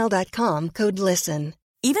 BlueNile.com, code LISTEN.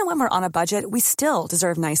 Even when we're on a budget, we still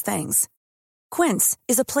deserve nice things. Quince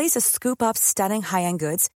is a place to scoop up stunning high-end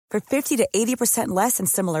goods for 50 to 80% less than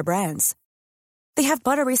similar brands. They have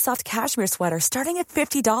buttery soft cashmere sweaters starting at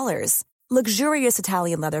 $50, luxurious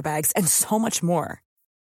Italian leather bags, and so much more.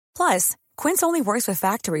 Plus, Quince only works with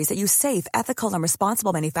factories that use safe, ethical, and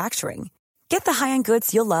responsible manufacturing. Get the high-end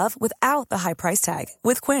goods you'll love without the high price tag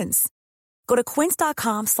with Quince. Go to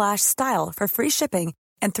quince.com/style for free shipping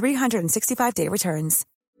and 365-day returns.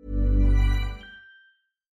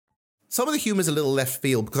 Some of the humour is a little left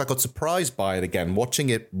field because I got surprised by it again. Watching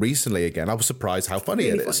it recently again, I was surprised how funny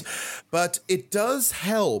it is. But it does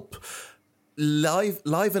help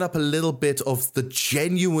liven up a little bit of the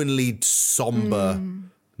genuinely somber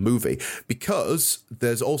movie, because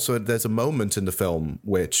there's a moment in the film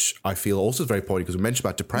which I feel also is very poignant because we mentioned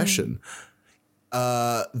about depression.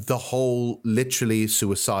 The whole literally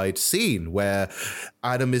suicide scene where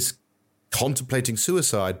Adam is contemplating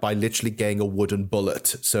suicide by literally getting a wooden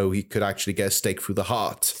bullet so he could actually get a stake through the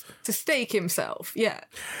heart. To stake himself, yeah.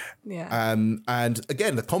 And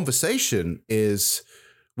again, the conversation is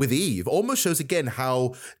with Eve almost shows again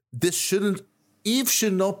how Eve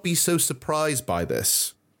should not be so surprised by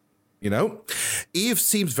this. You know? Eve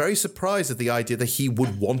seems very surprised at the idea that he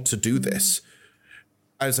would want to do this.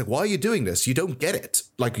 And it's like, why are you doing this? You don't get it.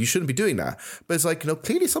 Like, you shouldn't be doing that. But it's like,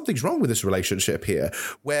 clearly something's wrong with this relationship here,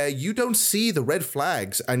 where you don't see the red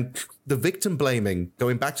flags and the victim blaming,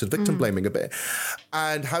 going back to the victim blaming a bit,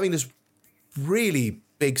 and having this really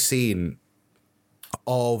big scene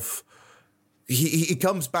of he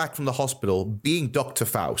comes back from the hospital being Dr.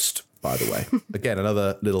 Faust, by the way. Again,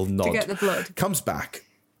 another little nod. To get the blood. Comes back,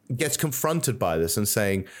 gets confronted by this and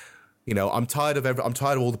saying, I'm tired of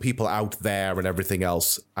all the people out there and everything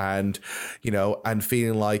else, and and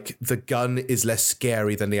feeling like the gun is less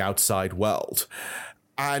scary than the outside world.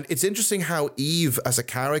 And it's interesting how Eve as a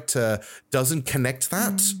character doesn't connect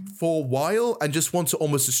that for a while and just wants to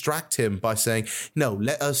almost distract him by saying, no,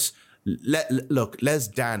 let's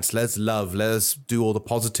dance, let's love, let's do all the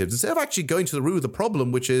positives, instead of actually going to the root of the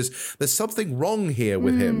problem, which is there's something wrong here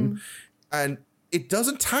with him. And it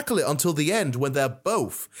doesn't tackle it until the end when they're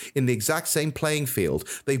both in the exact same playing field.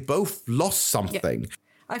 They both lost something. Yeah.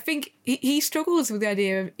 I think he struggles with the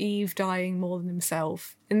idea of Eve dying more than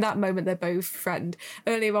himself. In that moment, they're both threatened.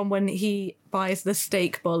 Earlier on, when he buys the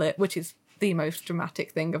stake bullet, which is the most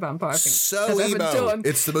dramatic thing a vampire has ever done.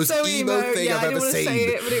 It's the most emo thing I've ever seen. Say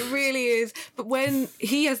it, but it really is. But when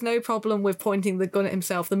he has no problem with pointing the gun at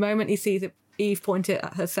himself, the moment he sees Eve point it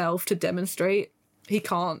at herself to demonstrate, he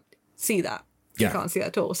can't see that. You can't see that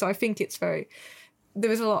at all. So I think there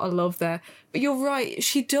is a lot of love there. But you're right.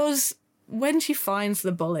 She does, when she finds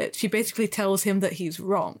the bullet, she basically tells him that he's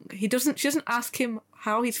wrong. She doesn't ask him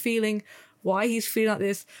how he's feeling, why he's feeling like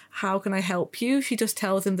this, how can I help you? She just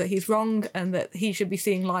tells him that he's wrong and that he should be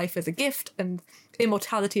seeing life as a gift and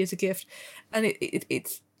immortality as a gift. And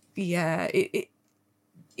it's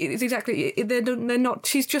exactly, they're not,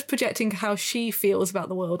 she's just projecting how she feels about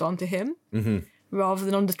the world onto him. Mm-hmm. Rather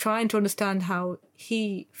than trying to understand how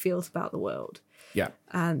he feels about the world. Yeah.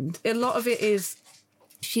 And a lot of it is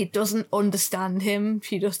she doesn't understand him.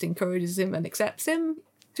 She just encourages him and accepts him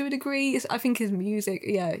to a degree. I think his music,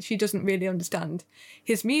 she doesn't really understand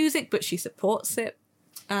his music, but she supports it.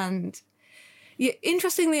 And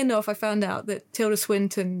interestingly enough, I found out that Tilda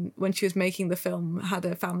Swinton, when she was making the film, had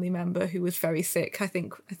a family member who was very sick, I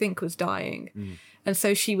think was dying. And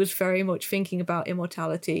so she was very much thinking about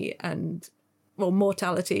immortality and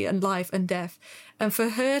mortality and life and death. And for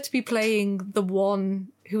her to be playing the one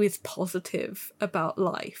who is positive about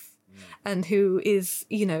life and who is,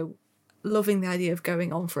 loving the idea of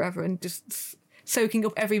going on forever and just soaking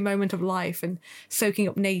up every moment of life and soaking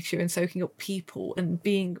up nature and soaking up people and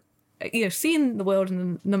being, seeing the world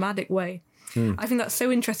in a nomadic way. I think that's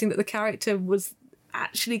so interesting that the character was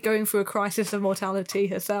actually going through a crisis of mortality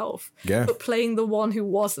herself, but playing the one who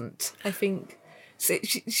wasn't. I think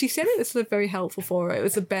she said it was very helpful for her. It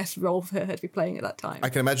was the best role for her to be playing at that time. I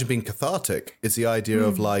can imagine being cathartic. It's the idea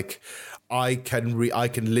of like, I can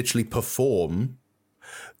literally perform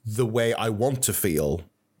the way I want to feel,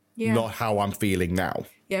 not how I'm feeling now.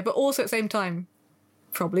 Yeah, but also at the same time,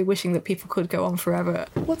 probably wishing that people could go on forever.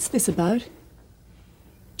 What's this about?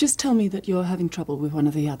 Just tell me that you're having trouble with one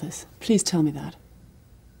of the others. Please tell me that.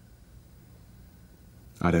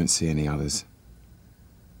 I don't see any others.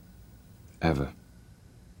 Ever.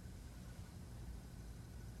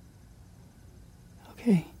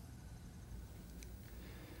 Okay.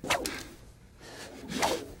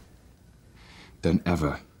 Don't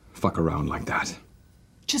ever fuck around like that.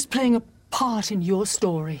 Just playing a part in your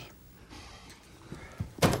story.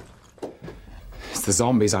 It's the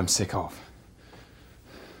zombies I'm sick of.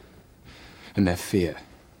 And their fear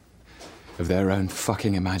of their own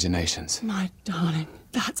fucking imaginations. My darling,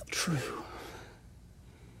 that's true.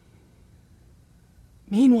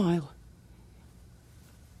 Meanwhile,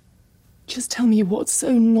 just tell me what's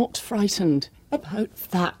so not frightened about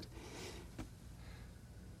that.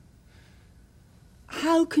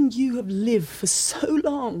 How can you have lived for so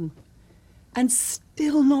long and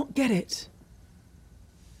still not get it?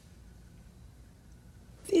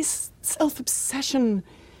 This self-obsession,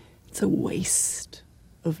 it's a waste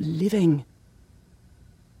of living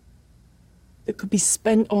that could be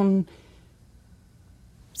spent on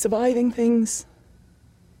surviving things,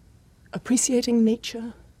 appreciating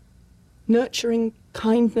nature, nurturing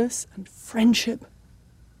kindness and friendship,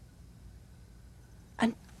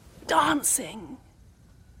 and dancing.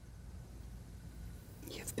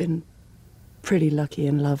 You've been pretty lucky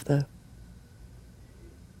in love, though,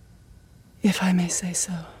 if I may say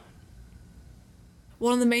so.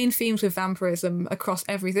 One of the main themes with vampirism across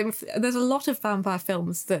everything, there's a lot of vampire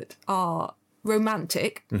films that are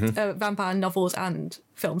romantic, vampire novels and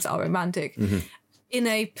films that are romantic, in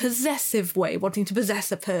a possessive way, wanting to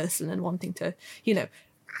possess a person and wanting to,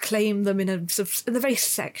 claim them in a very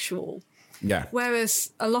sexual. Yeah.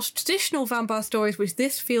 Whereas a lot of traditional vampire stories, which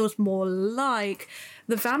this feels more like,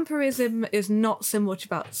 the vampirism is not so much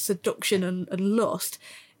about seduction and lust.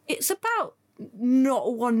 It's about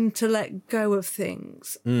not wanting to let go of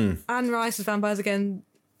things. Anne Rice's vampires, again,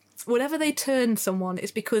 whenever they turn someone,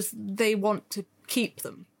 it's because they want to keep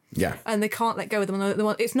them. Yeah. And they can't let go of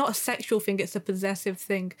them. It's not a sexual thing, it's a possessive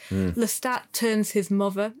thing. Lestat turns his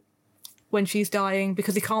mother when she's dying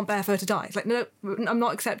because he can't bear for her to die. It's like, no, I'm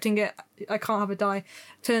not accepting it. I can't have her die.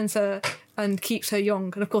 Turns her and keeps her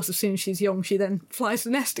young. And of course, as soon as she's young, she then flies to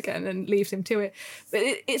the nest again and leaves him to it. But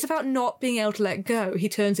it's about not being able to let go. He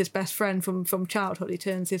turns his best friend from childhood. He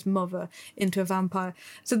turns his mother into a vampire.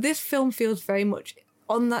 So this film feels very much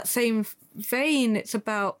on that same vein. It's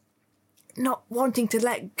about not wanting to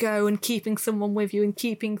let go and keeping someone with you and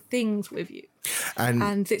keeping things with you.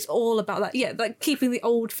 And it's all about that. Yeah, like keeping the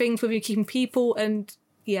old things with you, keeping people and,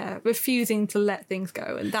 refusing to let things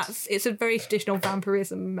go. And it's a very traditional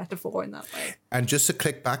vampirism metaphor in that way. And just to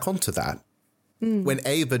click back onto that, when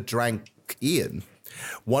Ava drank Ian,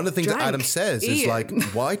 one of the things that Adam says is like,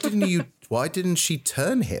 why didn't she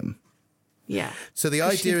turn him? Yeah. So the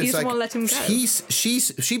idea is like, let him go.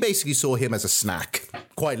 she basically saw him as a snack,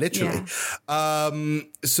 quite literally.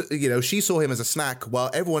 So, she saw him as a snack while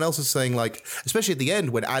everyone else is saying, like, especially at the end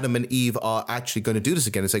when Adam and Eve are actually going to do this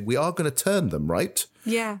again, it's like, we are going to turn them, right?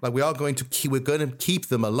 Yeah. Like we're going to keep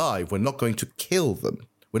them alive. We're not going to kill them.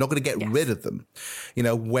 We're not going to get rid of them.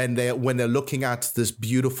 When they're looking at this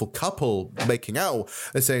beautiful couple making out,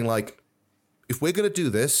 they're saying like, if we're going to do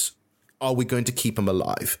this, are we going to keep them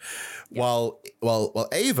alive? Yeah. While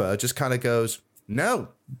Ava just kind of goes, no,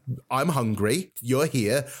 I'm hungry. You're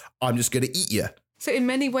here. I'm just going to eat you. So in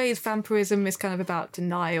many ways, vampirism is kind of about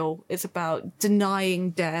denial. It's about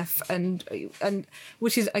denying death, and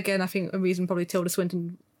which is, again, I think a reason probably Tilda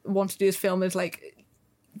Swinton wanted to do this film is like,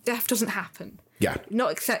 death doesn't happen. Yeah.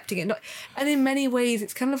 Not accepting it. And in many ways,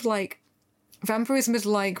 it's kind of like, vampirism is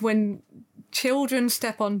like when children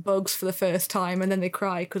step on bugs for the first time and then they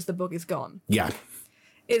cry because the bug is gone. Yeah.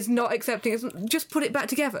 It's not accepting. It's just put it back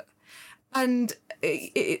together. And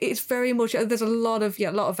it's very much, there's a lot of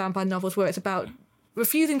vampire novels where it's about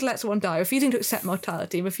refusing to let someone die, refusing to accept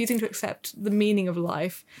mortality, refusing to accept the meaning of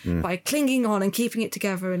life by clinging on and keeping it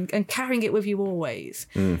together and carrying it with you always.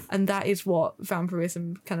 And that is what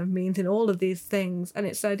vampirism kind of means in all of these things. And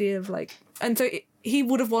it's the idea of like, and so he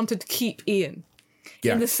would have wanted to keep Ian.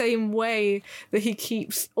 Yeah. In the same way that he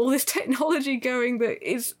keeps all this technology going, that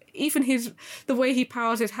is even the way he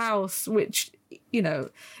powers his house, which,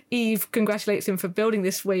 Eve congratulates him for building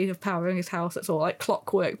this way of powering his house that's all like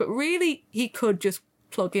clockwork, but really he could just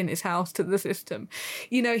plug in his house to the system.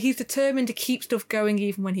 You know, he's determined to keep stuff going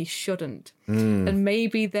even when he shouldn't. And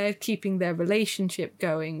maybe they're keeping their relationship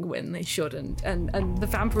going when they shouldn't. And the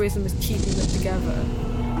vampirism is keeping them together.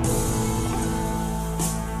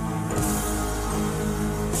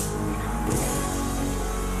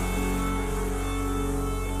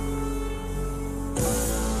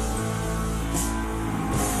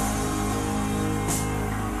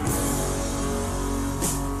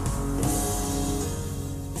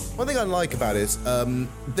 One thing I like about it is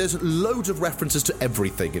there's loads of references to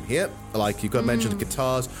everything in here. Like, you've got mentioned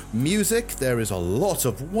guitars, music. There is a lot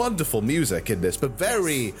of wonderful music in this, but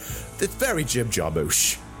it's very Jim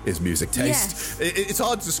Jarmusch. Is music taste. Yes. It's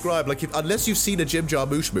hard to describe. Like, unless you've seen a Jim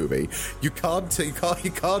Jarmusch movie, you can't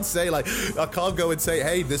say, like, I can't go and say,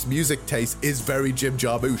 hey, this music taste is very Jim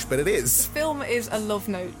Jarmusch, but it is. The film is a love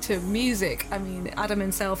note to music. I mean, Adam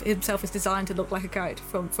himself is designed to look like a character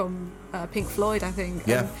from Pink Floyd, I think.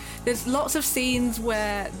 Yeah. And there's lots of scenes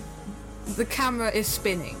where the camera is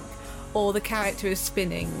spinning or the character is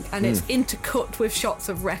spinning, and it's intercut with shots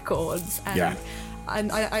of records. And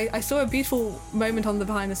And I saw a beautiful moment on the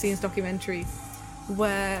behind-the-scenes documentary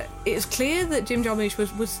where it's clear that Jim Jarmusch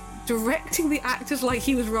was directing the actors like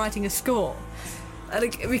he was writing a score.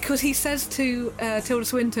 Because he says to Tilda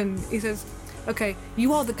Swinton, he says, okay,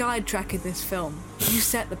 you are the guide track in this film. You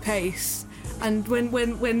set the pace. And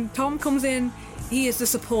when Tom comes in, he is the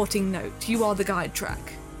supporting note. You are the guide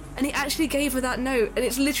track. And he actually gave her that note, and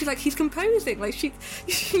it's literally like he's composing, like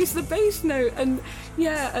she's the bass note, and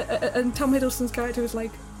and Tom Hiddleston's character is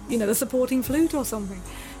like, you know, the supporting flute or something.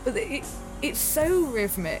 But it's so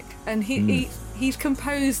rhythmic, and he's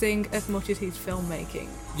composing as much as he's filmmaking.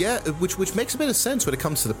 Yeah, which makes a bit of sense when it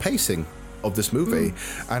comes to the pacing of this movie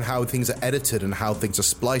and how things are edited and how things are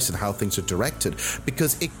spliced and how things are directed,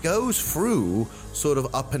 because it goes through sort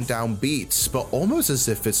of up and down beats, but almost as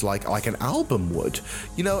if it's like an album would.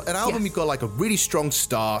 You know, an album, you've got like a really strong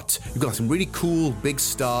start, you've got some really cool big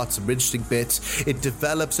starts, some interesting bits, it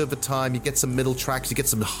develops over time, you get some middle tracks, you get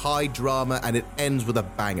some high drama, and it ends with a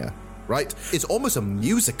banger. Right? It's almost a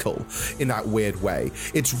musical in that weird way.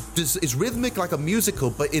 It's rhythmic like a musical,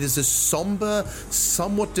 but it is a somber,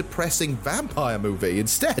 somewhat depressing vampire movie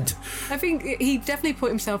instead. I think he definitely put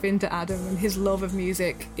himself into Adam, and his love of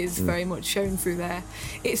music is very much shown through there.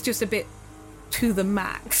 It's just a bit to the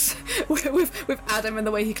max with Adam and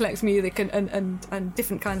the way he collects music and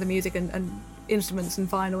different kinds of music and instruments and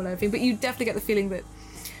vinyl and everything. But you definitely get the feeling that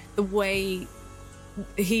the way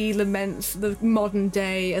he laments the modern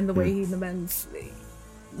day and the way he laments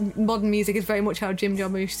modern music is very much how Jim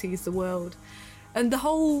Jarmusch sees the world. And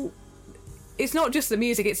it's not just the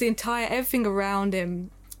music, it's the entire everything around him.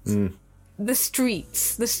 The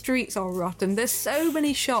streets are rotten. There's so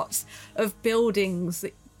many shots of buildings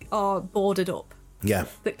that are boarded up. Yeah.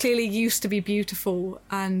 That clearly used to be beautiful.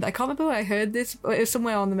 And I can't remember where I heard this, but it was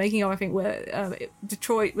somewhere on the making of, I think, where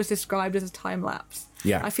Detroit was described as a time lapse.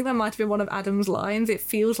 Yeah. I think that might have been one of Adam's lines. It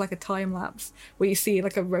feels like a time lapse where you see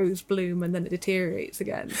like a rose bloom and then it deteriorates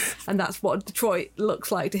again. And that's what Detroit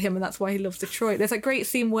looks like to him, and that's why he loves Detroit. There's a great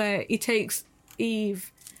scene where he takes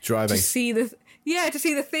Eve driving to see the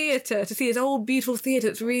theatre, to see his old beautiful theatre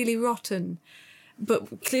that's really rotten,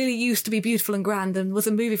 but clearly used to be beautiful and grand and was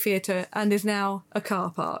a movie theatre and is now a car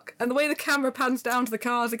park. And the way the camera pans down to the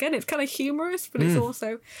cars, again, it's kind of humorous, but it's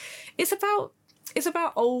also... It's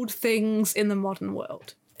about old things in the modern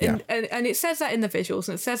world. And it says that in the visuals,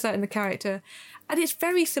 and it says that in the character. And it's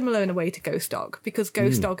very similar in a way to Ghost Dog, because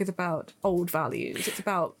Ghost Dog is about old values. It's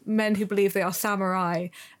about men who believe they are samurai,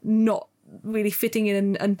 not really fitting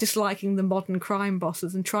in and disliking the modern crime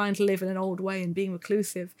bosses and trying to live in an old way and being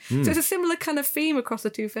reclusive. So it's a similar kind of theme across the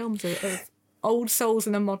two films of old souls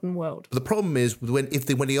in a modern world. The problem is when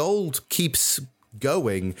the old keeps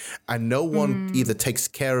going and no one either takes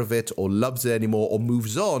care of it or loves it anymore or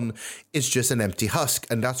moves on, it's just an empty husk.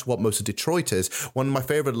 And that's what most of Detroit is. One of my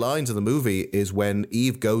favorite lines in the movie is when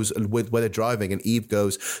Eve goes, when they're driving and Eve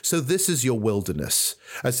goes, so this is your wilderness.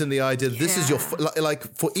 As in the idea, this is your, like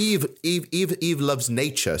for Eve loves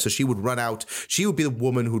nature. So she would be the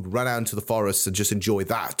woman who'd run out into the forest and just enjoy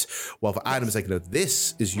that. While for Adam, it's like, no,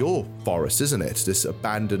 this is your forest, isn't it? This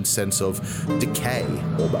abandoned sense of decay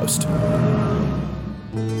almost.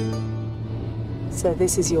 So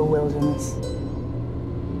this is your wilderness.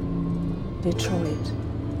 Detroit.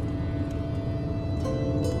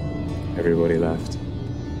 Everybody left.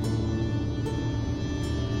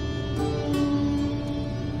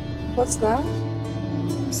 What's that?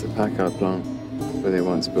 It's the Packard plant, where they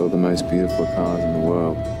once built the most beautiful cars in the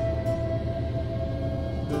world.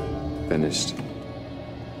 Finished.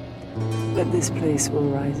 But this place will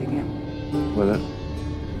rise again. Will it?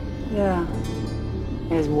 Yeah.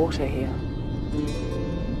 There's water here.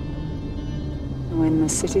 And when the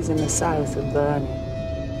cities in the south are burning,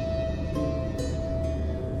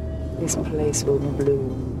 this place will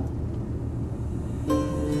bloom.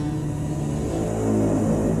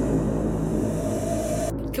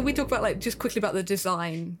 Can we talk about, like, just quickly about the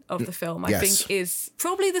design of the film? I Yes. think is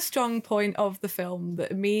probably the strong point of the film that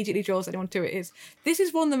immediately draws anyone to it. Is this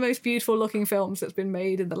is one of the most beautiful looking films that's been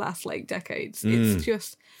made in the last, like, decades. It's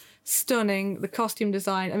just stunning. The costume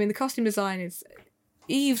design. I mean, the costume design is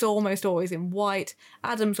Eve's almost always in white,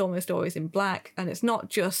 Adam's almost always in black, and it's not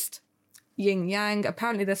just yin yang.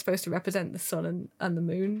 Apparently, they're supposed to represent the sun and the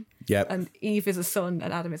moon. Yep. And Eve is the sun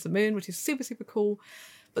and Adam is the moon, which is super, super cool.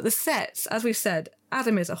 But the sets, as we've said,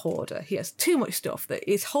 Adam is a hoarder. He has too much stuff that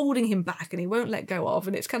is holding him back and he won't let go of.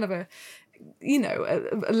 And it's kind of a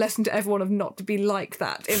lesson to everyone of not to be like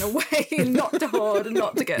that in a way, and not to hoard and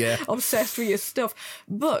not to get obsessed with your stuff.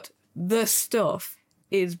 But the stuff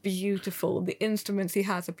is beautiful. The instruments he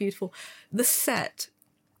has are beautiful. The set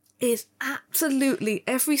is absolutely,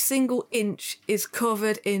 every single inch is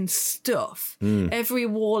covered in stuff. Every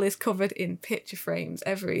wall is covered in picture frames,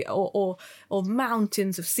 or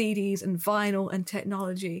mountains of CDs and vinyl and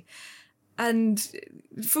technology. And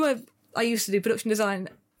I used to do production design.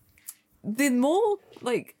 The more,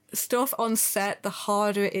 like, stuff on set, the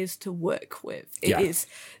harder it is to work with. It is,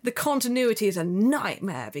 the continuity is a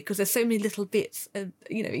nightmare because there's so many little bits, and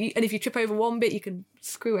if you trip over one bit, you can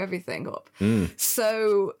screw everything up.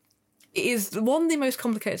 So it is one of the most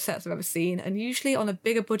complicated sets I've ever seen, and usually on a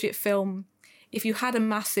bigger budget film, if you had a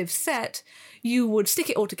massive set, you would stick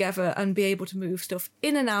it all together and be able to move stuff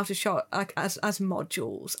in and out of shot, like, as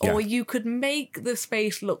modules. Or you could make the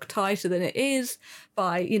space look tighter than it is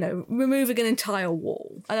by, removing an entire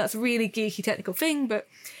wall. And that's a really geeky technical thing, but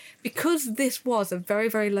because this was a very,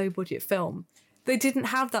 very low budget film, they didn't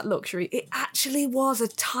have that luxury. It actually was a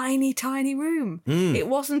tiny, tiny room. It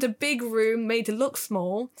wasn't a big room made to look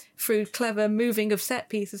small through clever moving of set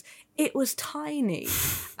pieces. It was tiny.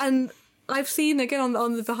 And I've seen, again,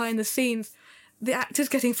 on the behind the scenes, the actors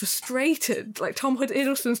getting frustrated. Like, Tom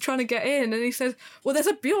Hiddleston's trying to get in, and he says, well, there's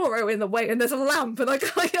a bureau in the way, and there's a lamp, and I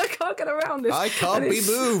can't get around this. I can't be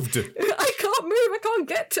moved. I can't move. I can't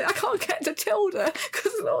get to Tilda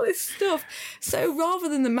because of all this stuff. So rather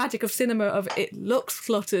than the magic of cinema of it looks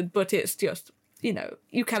cluttered, but it's just,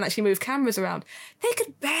 you can actually move cameras around, they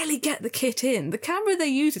could barely get the kit in. The camera they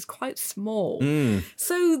use is quite small.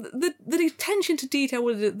 So the attention to detail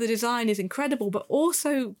with the design is incredible, but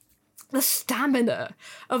also the stamina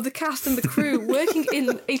of the cast and the crew working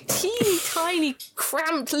in a teeny tiny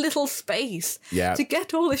cramped little space to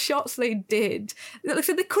get all the shots they did. Like I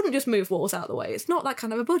said, they couldn't just move walls out of the way. It's not that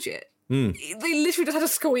kind of a budget. They literally just had to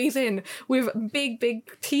squeeze in with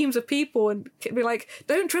big teams of people and be like,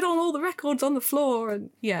 don't tread on all the records on the floor. And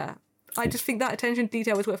I just think that attention to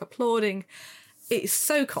detail is worth applauding. It's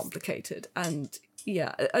so complicated. And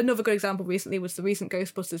another good example recently was the recent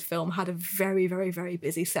Ghostbusters film had a very, very, very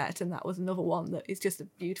busy set, and that was another one that is just a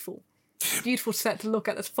beautiful set to look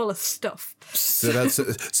at that's full of stuff.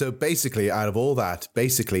 So basically, out of all that,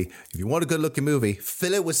 if you want a good looking movie,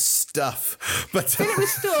 fill it with stuff.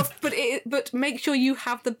 But make sure you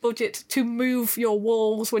have the budget to move your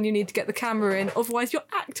walls when you need to get the camera in. Otherwise, your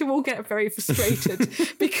actor will get very frustrated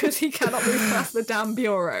because he cannot move past the damn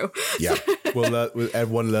bureau. Yeah, we'll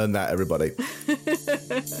everyone learn that, everybody.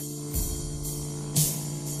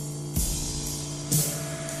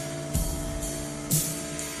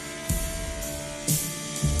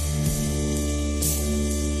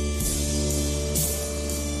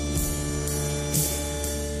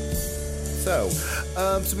 So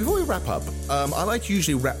before we wrap up, I like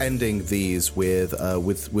usually ending these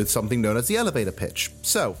with something known as the elevator pitch.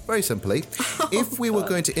 So, very simply, if we were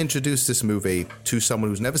going to introduce this movie to someone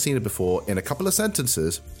who's never seen it before in a couple of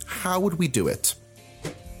sentences, how would we do it?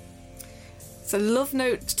 It's a love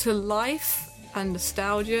note to life and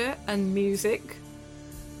nostalgia and music,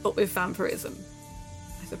 but with vampirism,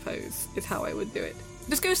 I suppose, is how I would do it.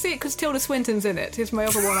 Just go see it because Tilda Swinton's in it. It's my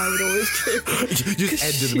other one I would always do. Just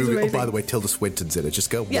end the movie. Amazing. Oh, by the way, Tilda Swinton's in it. Just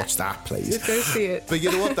go watch that, please. Just go see it. But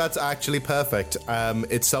you know what? That's actually perfect.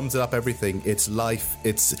 It sums it up everything. It's life.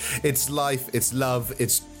 It's life. It's love.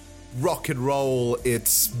 It's rock and roll.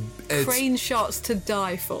 It's crane shots to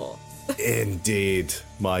die for. Indeed.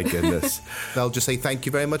 My goodness. I'll just say thank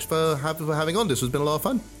you very much for having on. This has been a lot of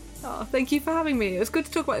fun. Oh, thank you for having me. It was good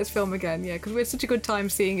to talk about this film again, because we had such a good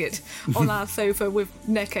time seeing it on our sofa with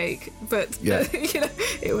neck ache. But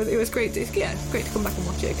it was great. Great to come back and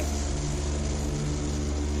watch it again.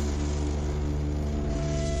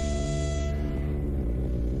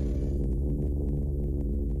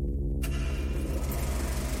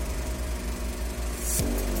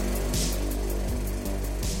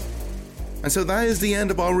 And so that is the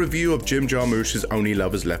end of our review of Jim Jarmusch's Only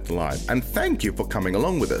Lovers Left Alive, and thank you for coming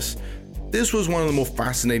along with us. This was one of the more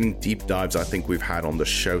fascinating deep dives I think we've had on the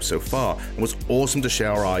show so far, and was awesome to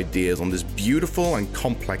share our ideas on this beautiful and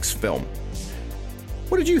complex film.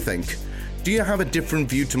 What did you think? Do you have a different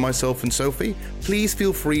view to myself and Sophie? Please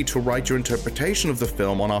feel free to write your interpretation of the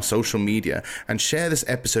film on our social media and share this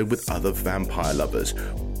episode with other vampire lovers.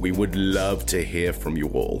 We would love to hear from you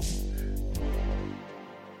all.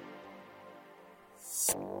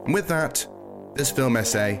 And with that, this film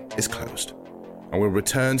essay is closed, and we'll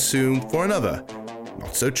return soon for another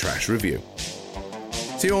Not So Trash review.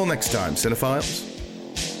 See you all next time, cinephiles.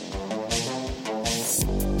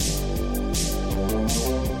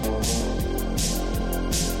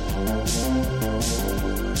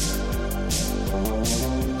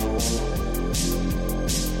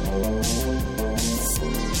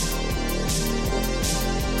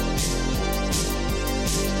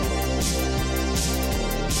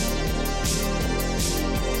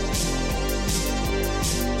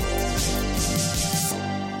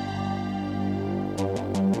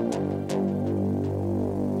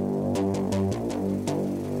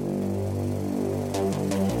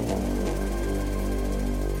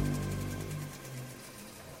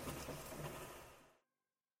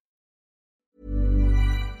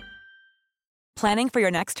 Planning for your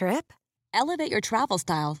next trip? Elevate your travel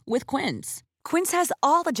style with Quince. Quince has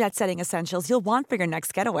all the jet-setting essentials you'll want for your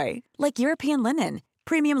next getaway, like European linen,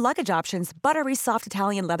 premium luggage options, buttery soft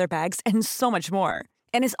Italian leather bags, and so much more.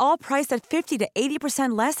 And is all priced at 50 to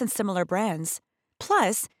 80% less than similar brands.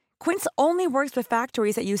 Plus, Quince only works with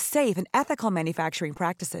factories that use safe and ethical manufacturing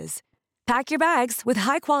practices. Pack your bags with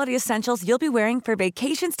high-quality essentials you'll be wearing for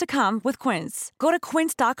vacations to come with Quince. Go to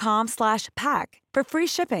quince.com/pack for free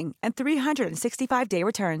shipping and 365-day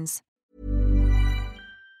returns.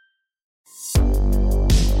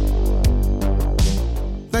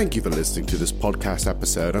 Thank you for listening to this podcast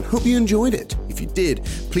episode and hope you enjoyed it. If you did,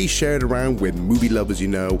 please share it around with movie lovers you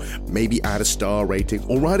know, maybe add a star rating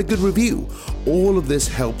or write a good review. All of this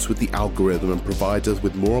helps with the algorithm and provides us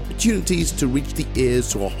with more opportunities to reach the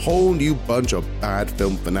ears to a whole new bunch of bad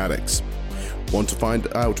film fanatics. Want to find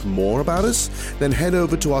out more about us? Then head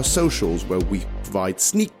over to our socials where we provide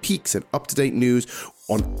sneak peeks and up-to-date news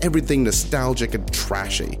on everything nostalgic and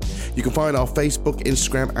trashy. You can find our Facebook,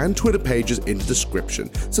 Instagram, and Twitter pages in the description,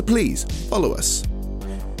 so please follow us.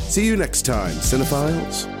 See you next time,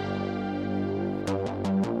 cinephiles.